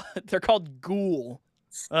Sick. they're called Ghoul.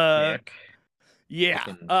 Sick. Yeah.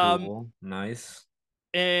 Fucking cool. Nice.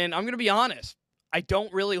 And I'm gonna be honest. I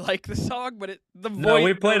don't really like the song, but the voice. No,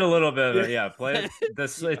 we played a little bit of it. Yeah, play it.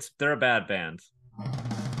 Yeah. They're a bad band.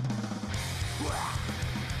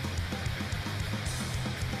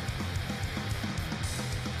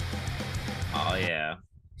 Oh yeah.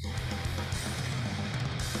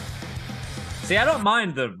 See, I don't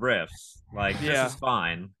mind the riffs. Like Yeah. this is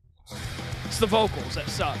fine. It's the vocals that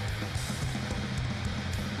suck.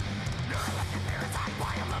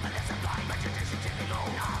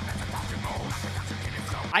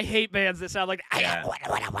 I hate bands that sound like Yeah.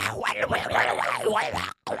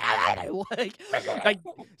 like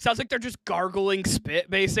sounds like they're just gargling spit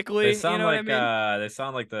basically. They sound you know like what I mean? they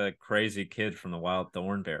sound like the crazy kid from the Wild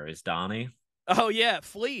Thornberries, Donnie. Oh yeah,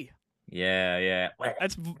 Flea. Yeah, yeah.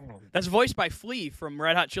 That's voiced by Flea from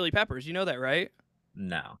Red Hot Chili Peppers. You know that, right?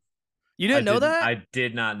 No. You didn't know that? I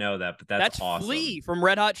did not know that, but that's awesome. Flea from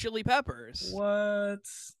Red Hot Chili Peppers. What?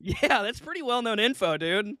 Yeah, that's pretty well known info,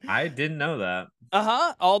 dude. I didn't know that.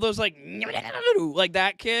 Uh-huh. All those like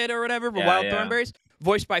that kid or whatever from Yeah, Wild yeah. Thornberries,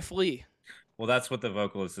 voiced by Flea. Well, that's what the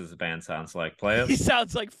vocalist of the band sounds like. Play He it.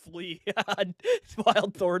 sounds like Flea.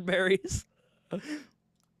 Wild Thornberries.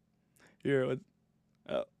 Here,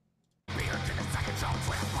 oh.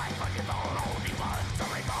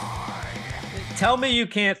 Tell me you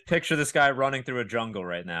can't picture this guy running through a jungle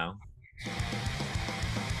right now.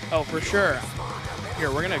 Oh, for sure.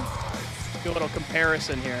 Here, we're gonna do a little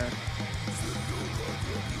comparison here.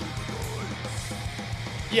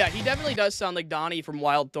 Yeah, he definitely does sound like Donnie from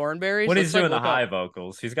Wild Thornberries. When Let's, he's like, doing the look up- high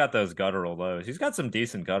vocals, he's got those guttural lows. He's got some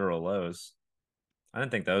decent guttural lows. I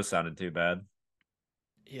didn't think those sounded too bad.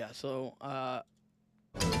 Yeah, so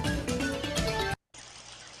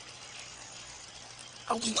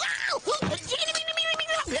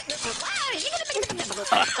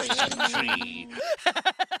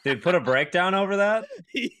Dude, put a breakdown over that.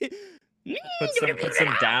 put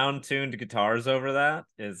some down-tuned guitars over that.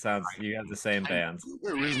 It sounds you have the same band.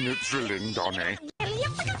 Isn't it thrilling, Donny?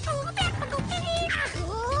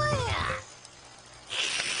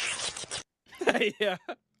 Yeah.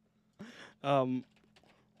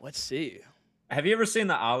 Let's see. Have you ever seen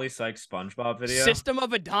the Ollie Sykes SpongeBob video? System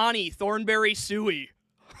of a Donny, Thornberry Suey.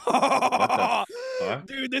 What the fuck?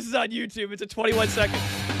 Dude, this is on YouTube. It's a 21 second.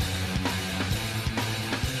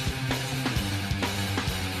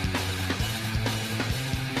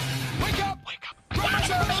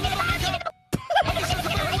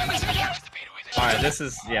 All right, this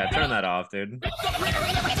is turn that off, dude.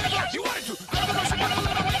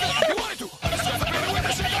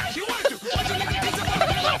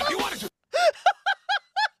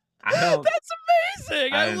 That's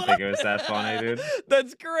amazing. I didn't think it was that funny, dude.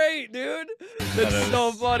 That's great, dude. That's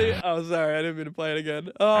so funny. Oh, sorry, I didn't mean to play it again.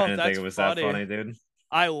 Oh, I didn't that's think it was funny. that funny, dude.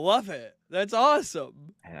 I love it. That's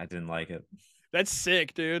awesome. I didn't like it. That's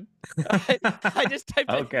sick, dude. I just typed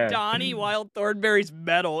Okay. in Donnie Wild Thornberry's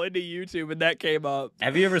metal into YouTube and that came up.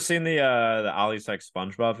 Have you ever seen the Ollie Sykes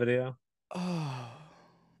SpongeBob video? Oh.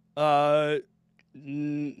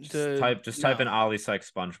 Just type in Ollie Sykes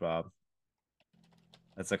SpongeBob.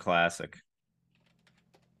 That's a classic.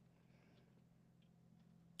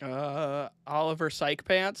 Oliver Syke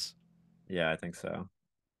Pants. Yeah, I think so.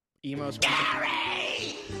 Emo.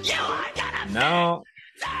 No,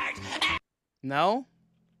 No.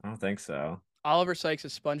 I don't think so. Oliver Sykes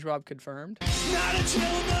is SpongeBob confirmed. Not a chill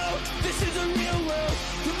mode. This is a real world.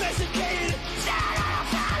 Domesticated.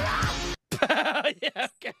 Yeah,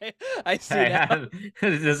 okay. I see Hey, now.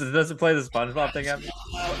 does it play the SpongeBob thing? Yeah.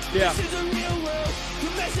 This is a real world.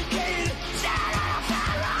 Domesticated.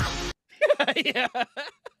 Yeah.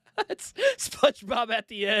 That's SpongeBob at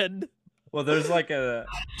the end. Well, there's like a.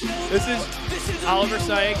 This is Oliver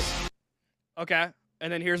Sykes. Okay.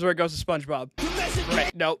 And then here's where it goes to SpongeBob.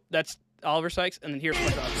 Right. Nope. That's Oliver Sykes. And then here's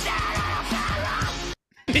SpongeBob.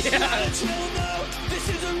 Yeah.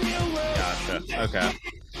 Gotcha. Okay.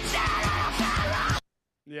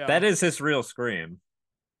 Yeah. That is his real scream.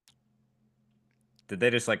 Did they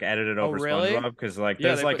just like edit it over really? SpongeBob? Because like Yeah,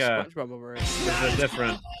 there's they like put a SpongeBob over it. there's a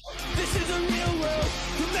different.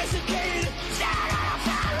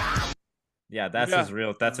 Yeah, that's Yeah. his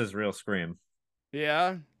real. That's his real scream.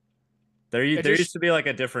 Yeah. There It used just- to be like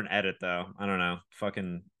a different edit though. I don't know.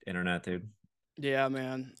 Fucking internet, dude. Yeah,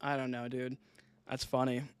 man. I don't know, dude. That's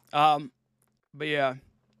funny. But yeah.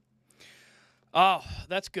 Oh,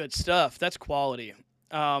 that's good stuff. That's quality.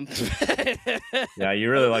 Yeah, you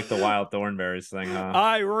really like the Wild Thornberries thing, huh?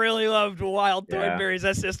 I really loved Wild Yeah. Thornberries.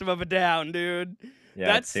 That System of a Down, dude. Yeah,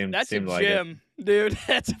 that's it that's seemed a like it. gym, dude.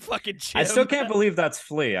 That's a fucking gym. I still can't believe that's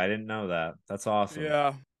Flea. I didn't know that. That's awesome.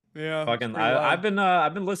 Yeah. Yeah. Fucking, it's pretty wild.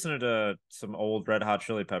 I've been listening to some old Red Hot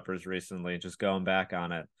Chili Peppers recently, just going back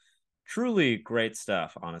on it. Truly great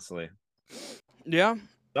stuff, honestly. Yeah.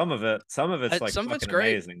 Some of it's like some of it's fucking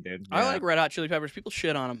great. amazing, dude. I Yeah. like Red Hot Chili Peppers. People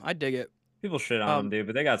shit on them. I dig it. People shit on them, dude,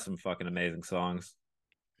 but they got some fucking amazing songs.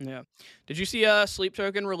 Yeah. Did you see Sleep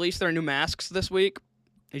Token release their new masks this week?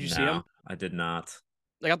 Did you see them? I did not.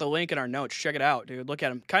 I got the link in our notes. Check it out, dude. Look at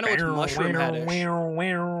them. Kind of looks mushroom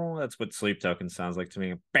headish. That's what Sleep Token sounds like to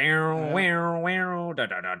me.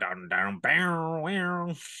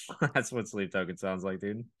 That's what Sleep Token sounds like,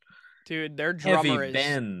 dude. Dude, their drummer Heavy is.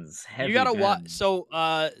 bends. Heavy You gotta watch. bends. So,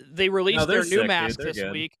 they released No, they're their new sick, dude. mask They're this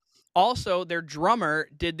good. week. Also, their drummer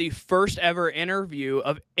did the first ever interview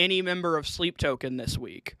of any member of Sleep Token this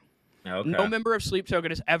week. Okay. No member of Sleep Token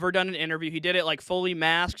has ever done an interview. He did it like fully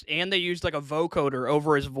masked, and they used like a vocoder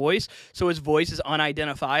over his voice, so his voice is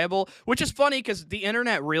unidentifiable, which is funny because the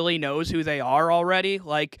internet really knows who they are already.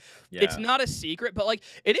 Like, it's Yeah. not a secret, but like,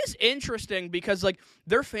 it is interesting because like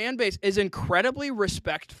their fan base is incredibly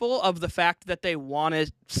respectful of the fact that they want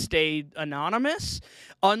to stay anonymous,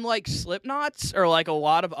 unlike Slipknot's or like a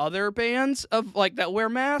lot of other bands of like that wear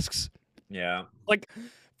masks. Yeah. Like,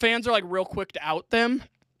 fans are like real quick to out them.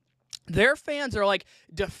 Their fans are like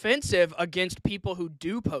defensive against people who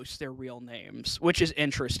do post their real names, which is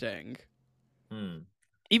interesting.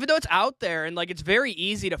 Even though it's out there and like it's very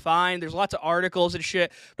easy to find, there's lots of articles and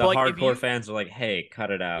shit. The but, like, if hardcore you, fans are like, "Hey,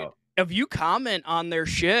 cut it out." if you comment on their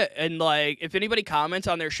shit and like if anybody comments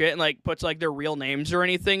on their shit and like puts like their real names or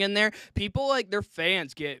anything in there, people like their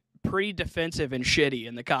fans get pretty defensive and shitty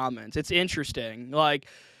in the comments. It's interesting. Like,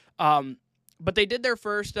 but they did their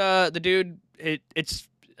first. The dude,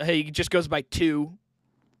 he just goes by 2.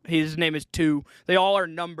 His name is 2. They all are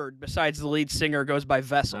numbered. Besides the lead singer goes by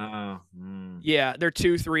Vessel. Oh, Yeah, they're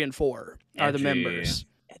 2, 3, and 4 are the Edgy. members.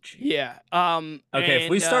 Edgy. Yeah. Okay, if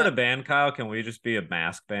we and, start a band, Kyle, can we just be a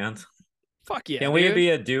mask band? Fuck yeah, Can we dude. be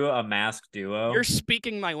a duo, a masked duo? You're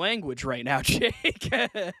speaking my language right now, Jake.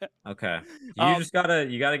 Okay. Um,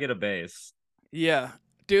 You gotta get a bass. yeah,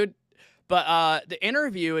 dude. But the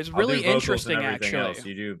interview is I'll really do vocals and interesting, everything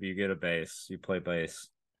actually. else. You get a bass. You play bass.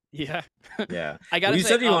 Yeah. Yeah. I gotta Well, you say,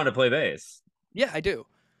 said you wanted to play bass. yeah, I do.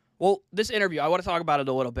 Well, this interview, I want to talk about it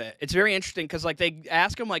a little bit. It's very interesting because, like, they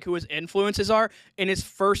ask him like who his influences are, and his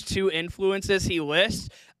first two influences he lists.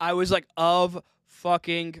 I was like, of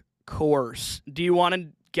fucking course. Do you want to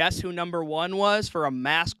guess who number one was for a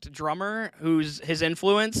masked drummer? Who's his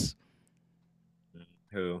influence?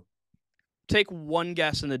 Who? Take one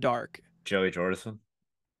guess in the dark. Joey Jordison?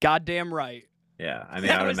 Goddamn right. Yeah, I mean,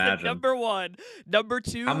 That I would was imagine. the number one. Number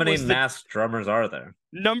two. How many was masked drummers are there?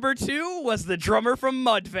 Number two was the drummer from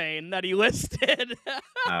Mudvayne that he listed.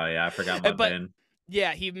 Oh yeah, I forgot But- Mudvayne.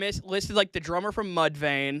 Yeah, he listed like the drummer from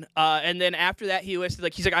Mudvayne, and then after that he listed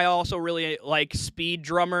like he's like I also really like speed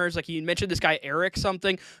drummers. Like he mentioned this guy Eric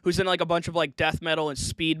something who's in like a bunch of like death metal and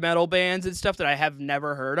speed metal bands and stuff that I have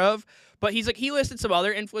never heard of. But he's like he listed some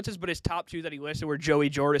other influences, but his top two that he listed were Joey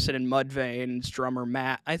Jordison and Mudvayne's drummer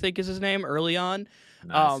Matt, I think is his name early on.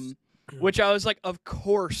 Nice. Which I was like, of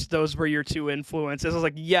course those were your two influences. I was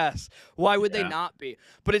like, yes. Why would they Yeah. not be?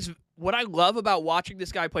 But it's what I love about watching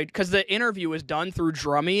this guy play because the interview was done through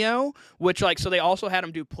Drumeo, which like so they also had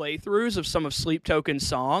him do playthroughs of some of Sleep Token's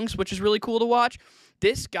songs, which is really cool to watch.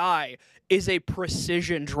 This guy is a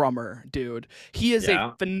precision drummer, dude. He is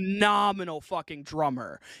Yeah. a phenomenal fucking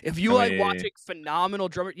drummer. If you Can like we- watching phenomenal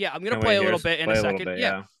drummer, yeah, I'm gonna Can we play a hear little s- bit in play a little second. bit, Yeah,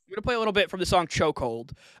 yeah. I'm gonna play a little bit from the song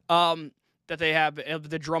Chokehold. That they have of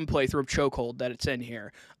the drum playthrough of Chokehold that it's in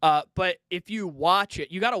here. But if you watch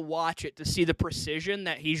it, you got to watch it to see the precision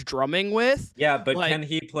that he's drumming with. Yeah, but like- can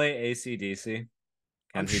he play AC/DC?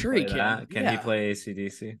 I'm sure he play can, that? Can he yeah. play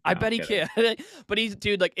AC/DC? I No, bet he I'm kidding. can. But he's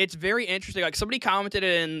dude, like it's very interesting. Like somebody commented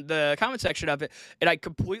in the comment section of it, and I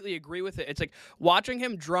completely agree with it. It's like watching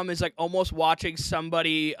him drum is like almost watching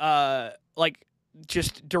somebody like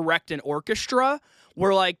just direct an orchestra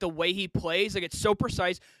where like the way he plays, like it's so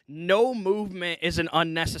precise. No movement is an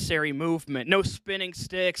unnecessary movement. No spinning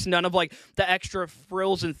sticks, none of like the extra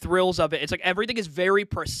frills and thrills of it. It's like everything is very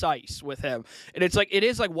precise with him. And it's like it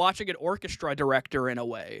is like watching an orchestra director in a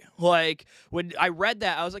way. Like when I read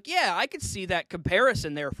that, I was like, yeah, I could see that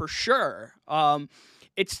comparison there for sure.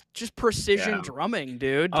 It's just precision Yeah. drumming,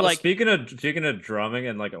 dude. Oh, like speaking of drumming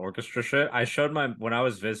and like orchestra shit, I showed when I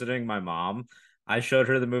was visiting my mom, I showed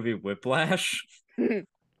her the movie Whiplash.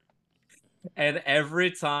 And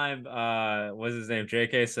every time what's his name?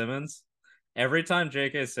 J.K. Simmons. Every time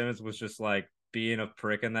J.K. Simmons was just like being a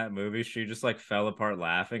prick in that movie, she just like fell apart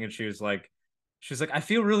laughing and she was like, I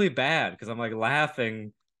feel really bad because I'm like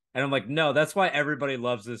laughing. And I'm like, no, that's why everybody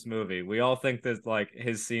loves this movie. We all think that like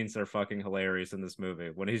his scenes are fucking hilarious in this movie.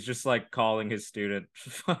 When he's just like calling his student,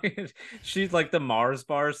 she's like the Mars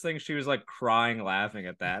bars thing. She was like crying, laughing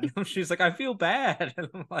at that. She's like, I feel bad. And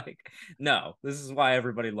I'm like, no, this is why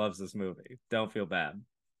everybody loves this movie. Don't feel bad.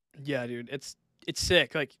 yeah, dude, it's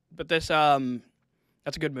sick. Like, but this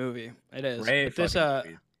that's a good movie. It is. Great But this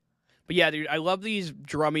fucking movie. But yeah, dude, I love these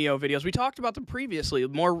Drumeo videos. We talked about them previously,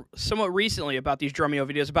 somewhat recently about these Drumeo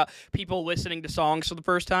videos about people listening to songs for the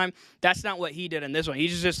first time. That's not what he did in this one.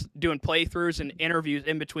 He's just doing playthroughs and interviews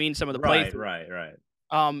in between some of the playthroughs. Right.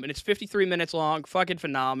 And it's 53 minutes long, fucking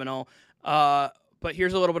phenomenal. But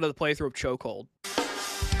here's a little bit of the playthrough of Chokehold.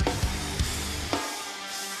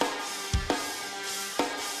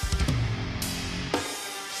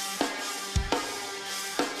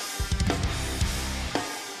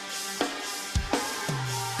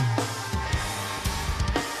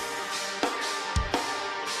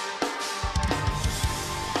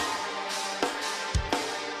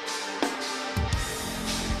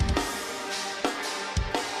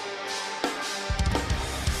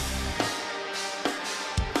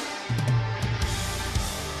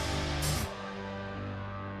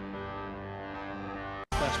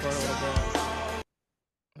 Fast forward a little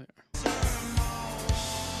bit.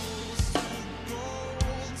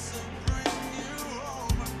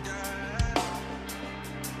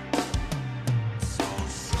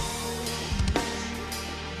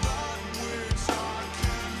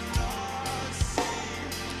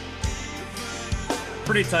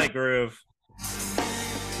 Pretty tight groove.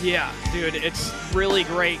 Yeah, dude, it's really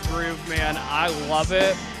great groove, man. I love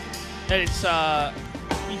it. And it's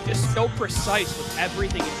he's just so precise with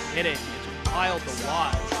everything he's hitting. It's wild to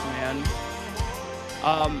watch, man.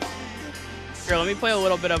 Here, let me play a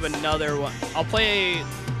little bit of another one. I'll play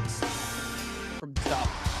from top.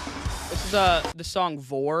 This is the song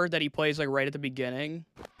Vor that he plays like right at the beginning.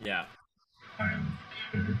 Yeah.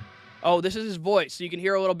 Oh, this is his voice. So you can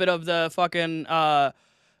hear a little bit of the fucking.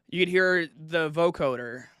 You can hear the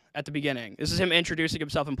vocoder at the beginning. This is him introducing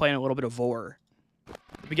himself and playing a little bit of Vor.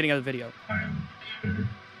 Beginning of the video. I am 2, and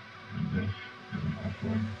this is an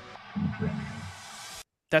offering from Drumeo.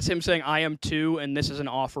 That's him saying, I am 2, and this is an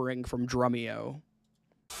offering from Drumeo.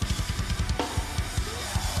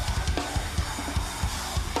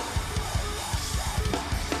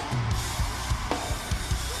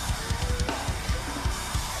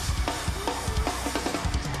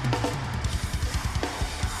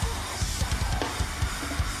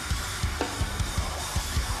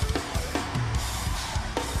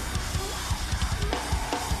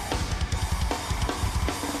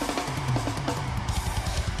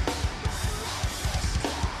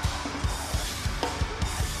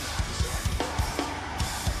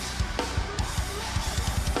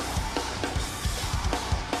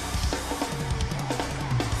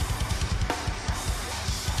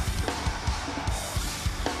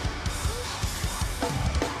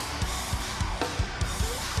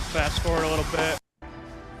 Fast forward a little bit.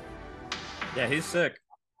 Yeah, he's sick.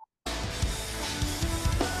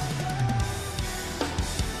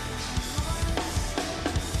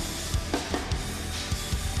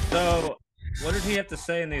 So, what did he have to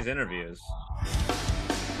say in these interviews?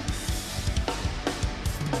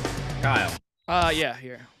 Kyle, Yeah,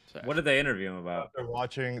 here. Sorry. what did they interview him about? After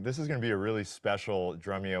watching, this is going to be a really special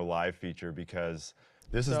Drumeo live feature because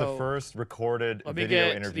this is the So, first recorded Let me video get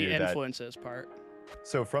to interview the that. influences part.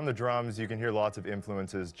 So from the drums, you can hear lots of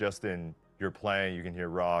influences just in your playing. You can hear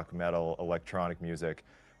rock, metal, electronic music.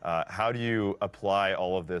 How do you apply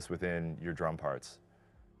all of this within your drum parts?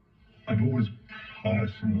 I've always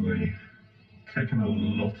personally taken a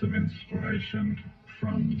lot of inspiration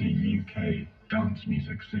from the UK dance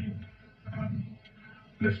music scene.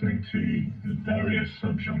 Listening to the various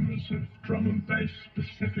subgenres of drum and bass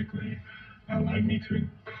specifically allowed me to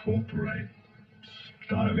incorporate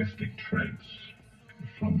stylistic traits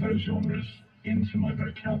from those genres into my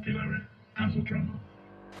vocabulary as a drummer.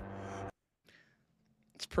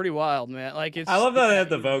 It's pretty wild, man. Like it's. I love that they had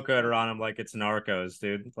the vocoder on him like it's Narcos,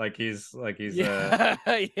 dude. Like he's Yeah,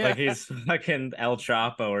 yeah. like he's fucking El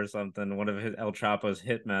Chapo or something. One of El Chapo's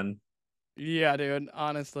hitmen. Yeah, dude.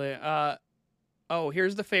 Honestly. Oh,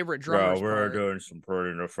 here's the favorite drummers part. doing some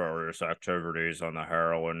pretty nefarious activities on the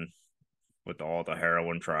heroin, with all the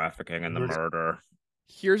heroin trafficking and the murder.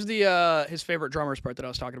 Here's the his favorite drummers part that I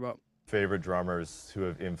was talking about. Favorite drummers who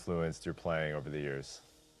have influenced your playing over the years?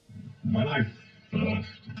 When I first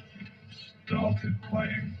started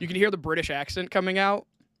playing, You can hear the British accent coming out.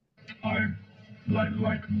 I,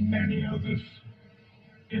 like many others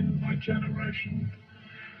in my generation,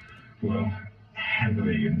 were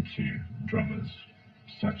heavily into drummers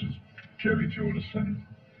such as Joey Jordison,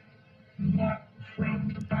 Matt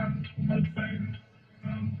from the band Mudvayne,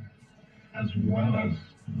 as well as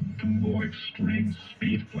the more extreme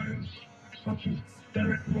speed players such as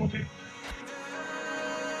Derek Roddy.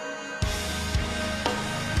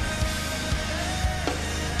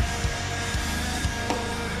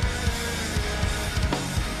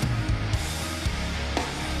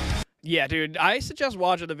 Yeah, dude. I suggest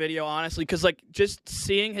watching the video honestly, because like just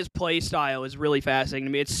seeing his play style is really fascinating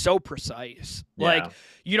to me. It's so precise. Like Yeah.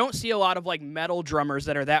 you don't see a lot of like metal drummers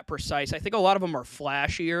that are that precise. I think a lot of them are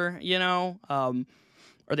flashier, you know,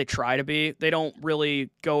 or they try to be. They don't really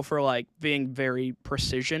go for like being very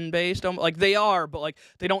precision based. Like they are, but like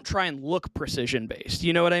they don't try and look precision based.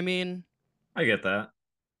 You know what I mean? I get that.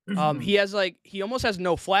 He has like he almost has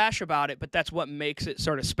no flash about it, but that's what makes it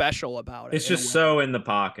sort of special about it. It's in a just way. so in the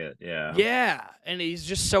pocket. Yeah. Yeah, and he's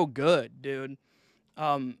just so good, dude.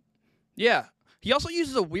 Yeah. He also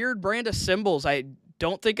uses a weird brand of cymbals I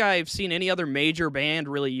don't think I've seen any other major band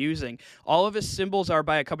really using. All of his cymbals are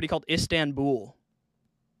by a company called Istanbul.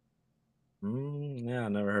 Yeah, I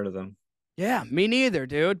never heard of them. Yeah, me neither,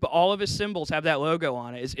 dude. But all of his cymbals have that logo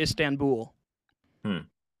on it. Is Istanbul.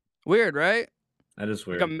 Weird, right? That is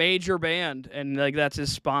weird. Like a major band, and like that's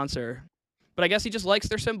his sponsor. But I guess he just likes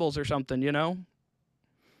their cymbals or something, you know?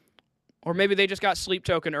 Or maybe they just got Sleep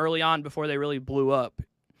Token early on before they really blew up.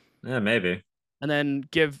 Yeah, maybe. And then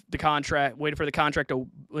give the contract, wait for the contract to,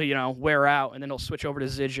 you know, wear out, and then he'll switch over to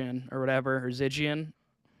Zygian or whatever, or Zygian.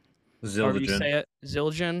 However you say Zildjian. it.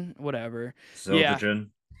 Zildjian? Whatever. Zildjian.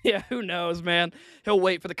 Yeah, who knows, man? He'll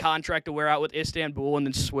wait for the contract to wear out with Istanbul and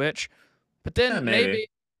then switch. But then Yeah, maybe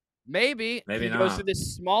Maybe he goes to not.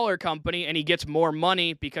 this smaller company and he gets more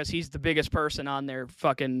money because he's the biggest person on their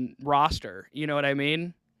fucking roster. You know what I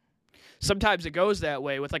mean? sometimes it goes that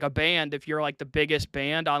way with like a band. If you're like the biggest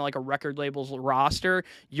band on like a record label's roster,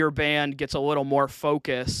 your band gets a little more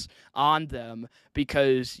focus on them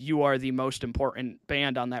because you are the most important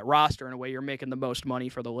band on that roster. In a way, you're making the most money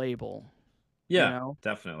for the label. Yeah, know?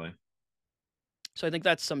 definitely. So I think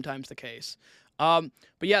that's sometimes the case. But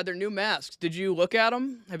yeah, their new masks. Did you look at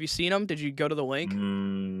them? Have you seen them? Did you go to the link?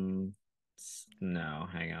 No,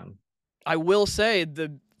 hang on. I will say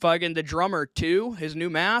the drummer too, his new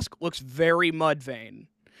mask looks very Mudvayne.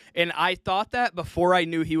 And I thought that before I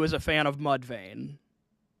knew he was a fan of Mudvayne.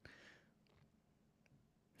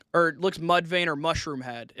 Or it looks Mudvayne or Mushroom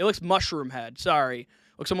Head. It looks Mushroom Head, sorry.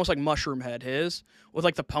 Looks almost like Mushroom Head, his. With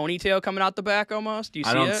like the ponytail coming out the back almost. Do you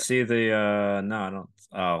see it? I don't see the no, I don't.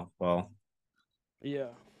 Oh, well. Yeah.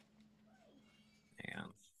 Hang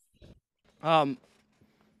on.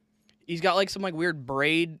 He's got like some like weird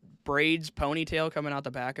braids ponytail coming out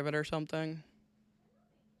the back of it or something.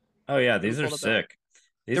 Oh yeah, these are sick.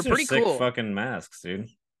 These They're are pretty sick cool. fucking masks, dude.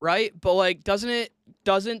 Right? But like doesn't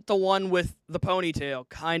the one with the ponytail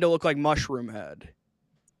kind of look like Mushroom Head?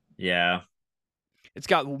 Yeah. It's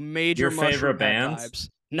got major Your Mushroom favorite Head bands? vibes.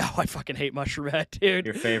 No, I fucking hate Mushroom Head, dude.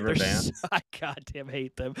 Your favorite bands? I goddamn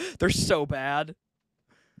hate them. They're so bad.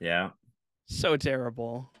 Yeah. So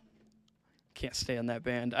terrible. Can't stand that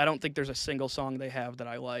band. I don't think there's a single song they have that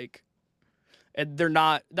I like. And they're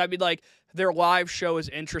not. I mean, like their live show is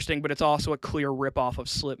interesting, but it's also a clear ripoff of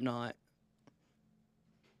Slipknot.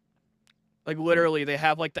 Like literally, they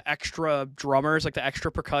have like the extra drummers, like the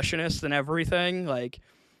extra percussionists and everything. Like,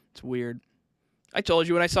 it's weird. I told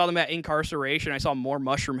you when I saw them at Incarceration, I saw more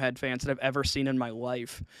Mushroom Head fans than I've ever seen in my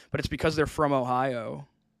life. But it's because they're from Ohio.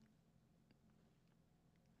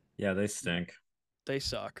 Yeah, they stink. They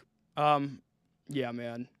suck. Yeah,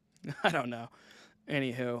 man. I don't know.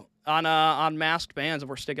 Anywho, on masked bands, if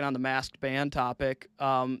we're sticking on the masked band topic,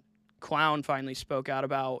 Clown finally spoke out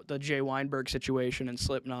about the Jay Weinberg situation and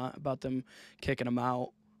Slipknot, about them kicking him out.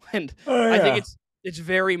 And I think it's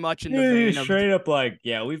very much in the vein of straight up like,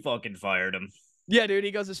 yeah, we fucking fired him. Yeah, dude,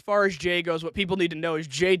 he goes, as far as Jay goes, what people need to know is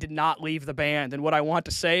Jay did not leave the band. And what I want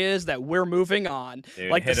to say is that we're moving on.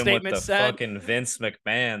 Dude, like the hit him statement with the said, fucking Vince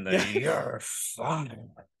McMahon that you're fine.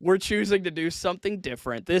 We're choosing to do something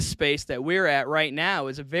different. This space that we're at right now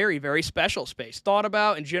is a very, very special space, thought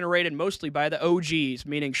about and generated mostly by the OGs,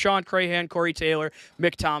 meaning Sean Crahan, Corey Taylor,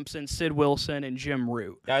 Mick Thompson, Sid Wilson, and Jim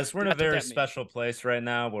Root. Guys, we're in a That's what very that means. special place right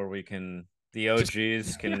now where the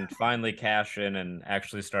OGs can finally cash in and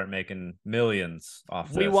actually start making millions off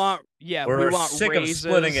this. We want We're sick raises.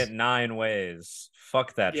 of splitting it 9 ways.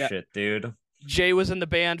 Fuck that shit, dude. Jay was in the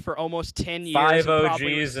band for almost 10 years. 5 and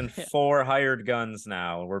probably OGs and 4 hired guns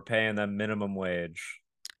now. We're paying them minimum wage.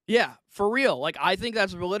 Yeah, for real. Like, I think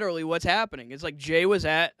that's literally what's happening. It's like Jay was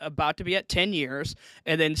about to be at 10 years,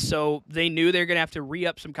 and then so they knew they were going to have to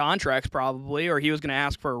re-up some contracts probably, or he was going to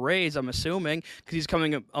ask for a raise, I'm assuming, because he's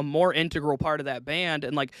becoming a more integral part of that band.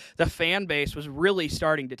 And, like, the fan base was really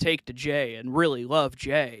starting to take to Jay and really love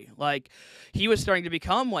Jay. Like, he was starting to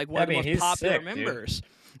become, like, one of the most popular members. Dude.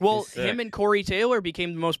 Well, him and Corey Taylor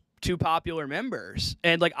became the most 2 popular members,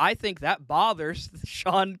 and like I think that bothers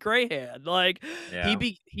Sean Crahan. Like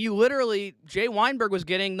he literally Jay Weinberg was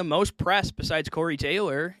getting the most press besides Corey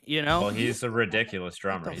Taylor. You know, well, he's a ridiculous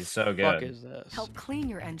drummer. He's so good. What the fuck is this? Help clean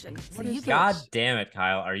your engine. So you God damn it,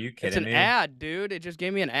 Kyle! Are you kidding me? It's an ad, dude. It just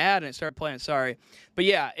gave me an ad and it started playing. Sorry, but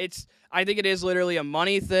yeah, I think it is literally a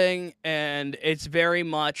money thing, and it's very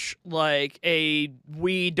much like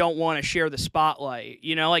we don't want to share the spotlight.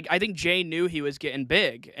 You know, like I think Jay knew he was getting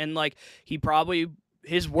big, and like he probably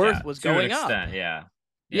his worth was going up.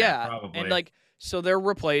 Yeah, probably. And like so they're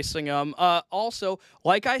replacing him. Also,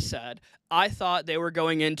 like I said, I thought they were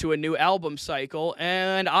going into a new album cycle,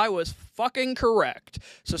 and I was fucking correct.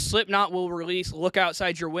 So Slipknot will release "Look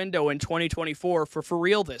Outside Your Window" in 2024 for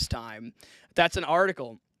real this time. That's an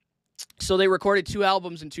article. So they recorded 2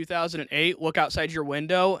 albums in 2008, Look Outside Your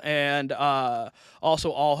Window, and also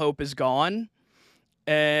All Hope Is Gone.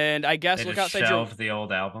 And I guess Look Outside the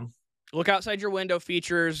old album. Look Outside Your Window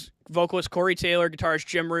features vocalist Corey Taylor, guitarist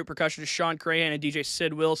Jim Root, percussionist Sean Crahan, and DJ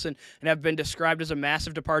Sid Wilson, and have been described as a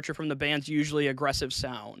massive departure from the band's usually aggressive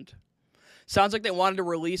sound. Sounds like they wanted to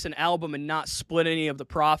release an album and not split any of the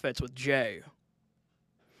profits with Jay.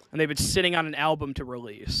 And they've been sitting on an album to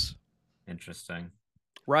release. Interesting.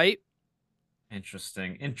 Right?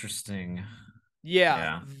 Interesting.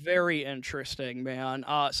 Yeah, very interesting, man.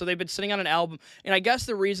 So they've been sitting on an album, and I guess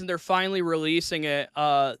the reason they're finally releasing it,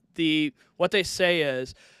 what they say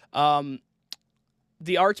is,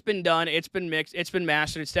 the art's been done, it's been mixed, it's been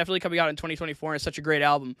mastered, it's definitely coming out in 2024, and it's such a great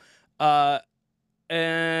album.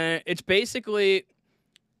 And it's basically,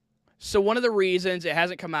 So one of the reasons it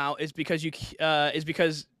hasn't come out is because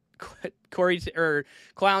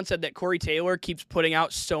Clown said that Corey Taylor keeps putting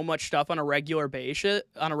out so much stuff on a regular basis.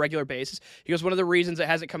 He goes, one of the reasons it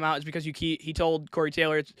hasn't come out is because he told Corey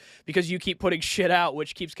Taylor, it's because you keep putting shit out,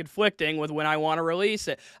 which keeps conflicting with when I want to release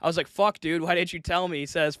it. I was like, fuck, dude, why didn't you tell me? He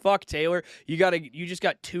says, fuck, Taylor, you just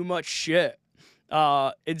got too much shit.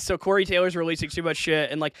 And so Corey Taylor's releasing too much shit,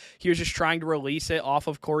 and like he was just trying to release it off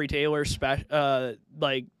of Corey Taylor's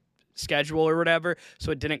schedule or whatever,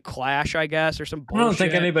 so it didn't clash, I guess, or some bullshit. I don't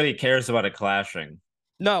think anybody cares about it clashing.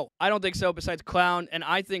 No, I don't think so, besides Clown, and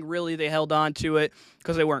I think really they held on to it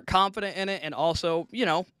because they weren't confident in it, and also,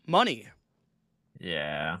 money.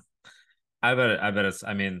 Yeah. I bet it's,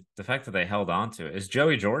 I mean, the fact that they held on to it. Is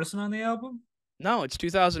Joey Jordison on the album? No, it's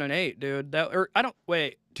 2008, dude.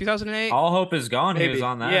 2008? All Hope Is Gone. Maybe. He was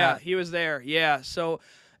on that. Yeah, he was there. Yeah, so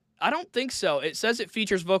I don't think so. It says it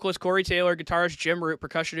features vocalist Corey Taylor, guitarist Jim Root,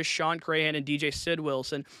 percussionist Sean Crahan, and DJ Sid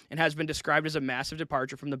Wilson, and has been described as a massive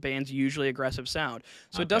departure from the band's usually aggressive sound.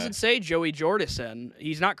 So It doesn't say Joey Jordison.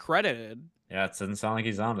 He's not credited. Yeah, it doesn't sound like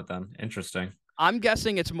he's on it then. Interesting. I'm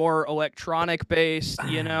guessing it's more electronic based,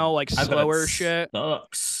 like slower shit.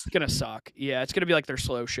 Sucks. It's gonna suck. Yeah, it's gonna be like their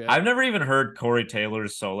slow shit. I've never even heard Corey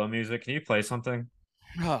Taylor's solo music. Can you play something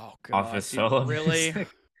Oh god. off his solo really? music?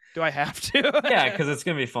 Do I have to? Yeah, because it's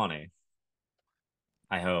gonna be funny.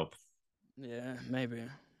 I hope. Yeah, maybe.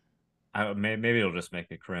 Maybe it'll just make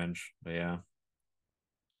me cringe. But yeah,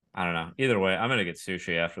 I don't know. Either way, I'm gonna get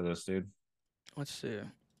sushi after this, dude. Let's see.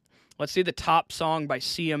 Let's see the top song by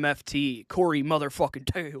CMFT, Corey motherfucking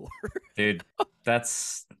Taylor. Dude,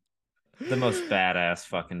 that's the most badass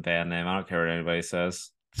fucking band name. I don't care what anybody says.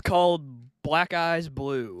 It's called Black Eyes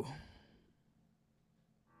Blue.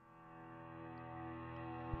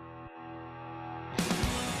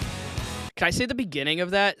 Can I say the beginning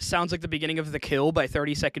of that sounds like the beginning of The Kill by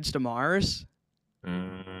 30 Seconds to Mars?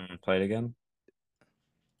 Play it again.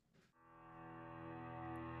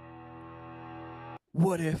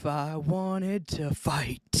 What if I wanted to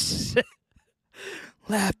fight?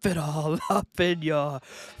 Laugh it all up in your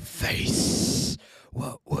face.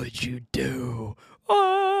 What would you do?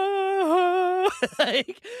 Oh!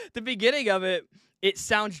 Like, the beginning of it, it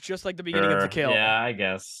sounds just like the beginning of The Kill. Yeah, I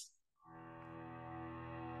guess.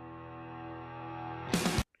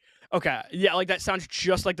 Okay, yeah, like that sounds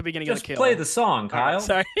just like the beginning of Just The Kill. play the song, All right, Kyle.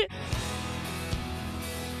 sorry.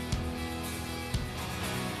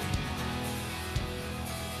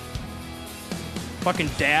 Fucking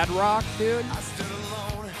dad rock, dude. I stood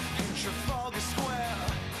alone in Trafalgar Square.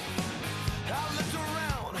 I looked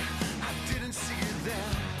around, I didn't see you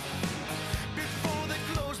there. Before they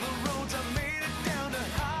closed the roads, I made it down to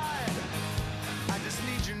hide. I just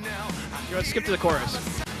need you now. Let's skip to the chorus.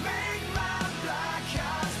 Make my black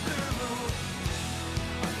eyes blue.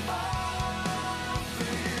 All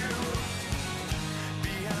for you.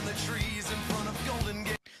 Behind the trees in front of Golden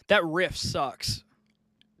Gate. That riff sucks.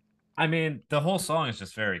 I mean, the whole song is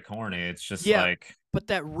just very corny. It's just Yeah. like, But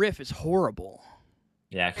that riff is horrible.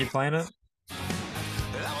 yeah, keep playing it.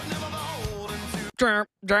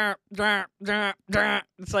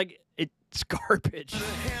 It's like, it's garbage.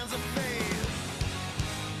 Hands of fate.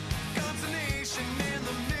 Consternation in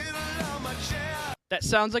the middle of my chair. That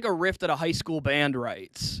sounds like a riff that a high school band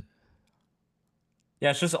writes.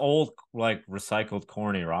 Yeah, it's just old, like, recycled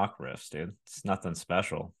corny rock riffs, dude. It's nothing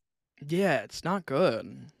special. Yeah, it's not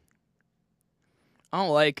good. I don't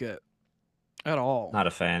like it at all. Not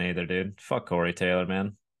a fan either, dude. Fuck Corey Taylor,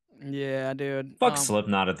 man. Yeah, dude. Fuck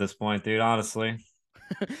Slipknot at this point, dude. Honestly,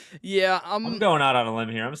 Yeah, I'm going out on a limb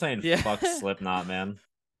here. I'm saying Yeah. fuck Slipknot, man.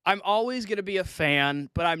 I'm always going to be a fan,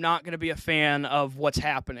 but I'm not going to be a fan of what's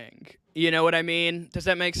happening. You know what I mean? Does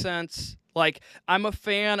that make sense? Like, I'm a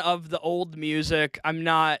fan of the old music. I'm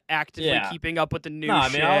not actively Yeah. keeping up with the new No, I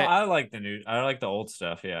shit. mean, I like I like the old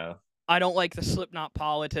stuff. Yeah. I don't like the Slipknot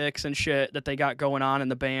politics and shit that they got going on in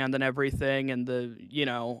the band and everything, and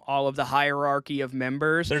all of the hierarchy of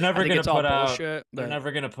members. They're never I think gonna it's all put out. bullshit. They're but-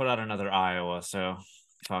 never gonna put out another Iowa, so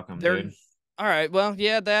fuck them, They're- dude. All right, well,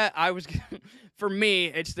 yeah, that I was. For me,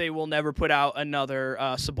 it's they will never put out another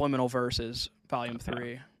Subliminal Verses Volume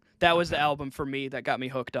 3. That was the album for me that got me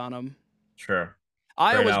hooked on them. Sure.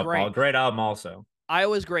 Iowa's album. great. Great album, also.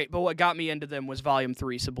 Iowa's great, but what got me into them was Volume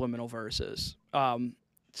 3 Subliminal Verses.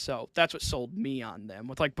 So that's what sold me on them,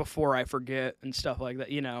 with like Before I Forget and stuff like that.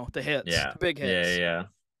 The hits, Yeah. the big hits. Yeah.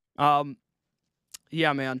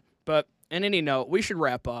 Yeah, man. But in any note, we should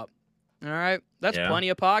wrap up. All right, that's Yeah. plenty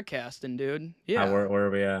of podcasting, dude. Yeah, Where are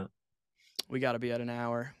we at? we got to be at an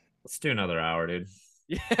hour. Let's do another hour, dude.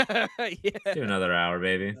 Yeah, yeah. Do another hour,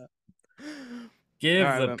 baby. Give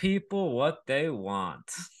All right, the man. people what they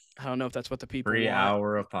want. I don't know if that's what the people 3 want.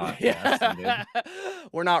 hour of podcasting, dude.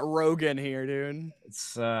 We're not Rogan here, dude.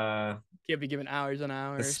 It's Can't be giving hours and the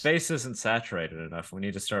hours. space isn't saturated enough. We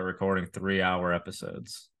need to start recording 3-hour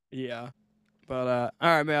episodes. Yeah. But all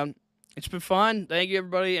right, man. It's been fun. Thank you,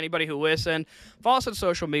 everybody. Anybody who listened. Follow us on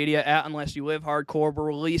social media at Unless You Live Hardcore. We're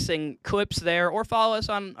releasing clips there, or follow us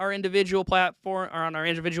on our individual platform or on our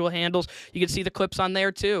individual handles. You can see the clips on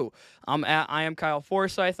there too. I'm at I am Kyle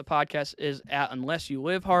Forsyth. The podcast is at Unless You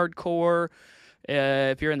Live Hardcore.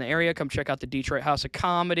 If you're in the area, come check out the Detroit House of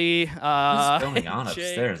Comedy. What's going on Jake,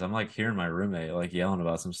 upstairs? I'm like hearing my roommate like yelling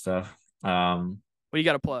about some stuff. What do you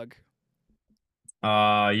got to plug?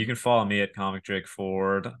 You can follow me at Comic Jake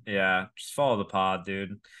Ford. Yeah, just follow the pod,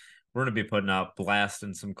 dude. We're gonna be putting out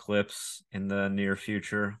blasting some clips in the near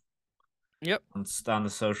future. Yep. On the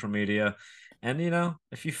social media. And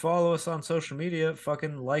if you follow us on social media,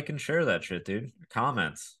 fucking like and share that shit, dude.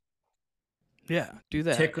 Comments. Yeah, do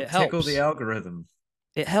that. Tickle, It helps. tickle the algorithm.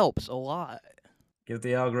 It helps a lot. Give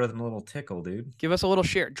the algorithm a little tickle, dude. Give us a little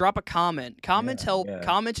share. Drop a comment. Comments help. yeah.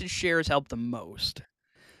 Comments and shares help the most.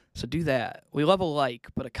 So do that. We love a like,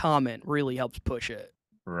 but a comment really helps push it.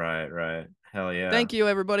 Right. Hell yeah. Thank you,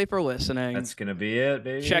 everybody, for listening. That's gonna be it,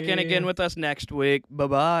 baby. Check in again with us next week.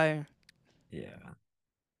 Bye-bye. Yeah.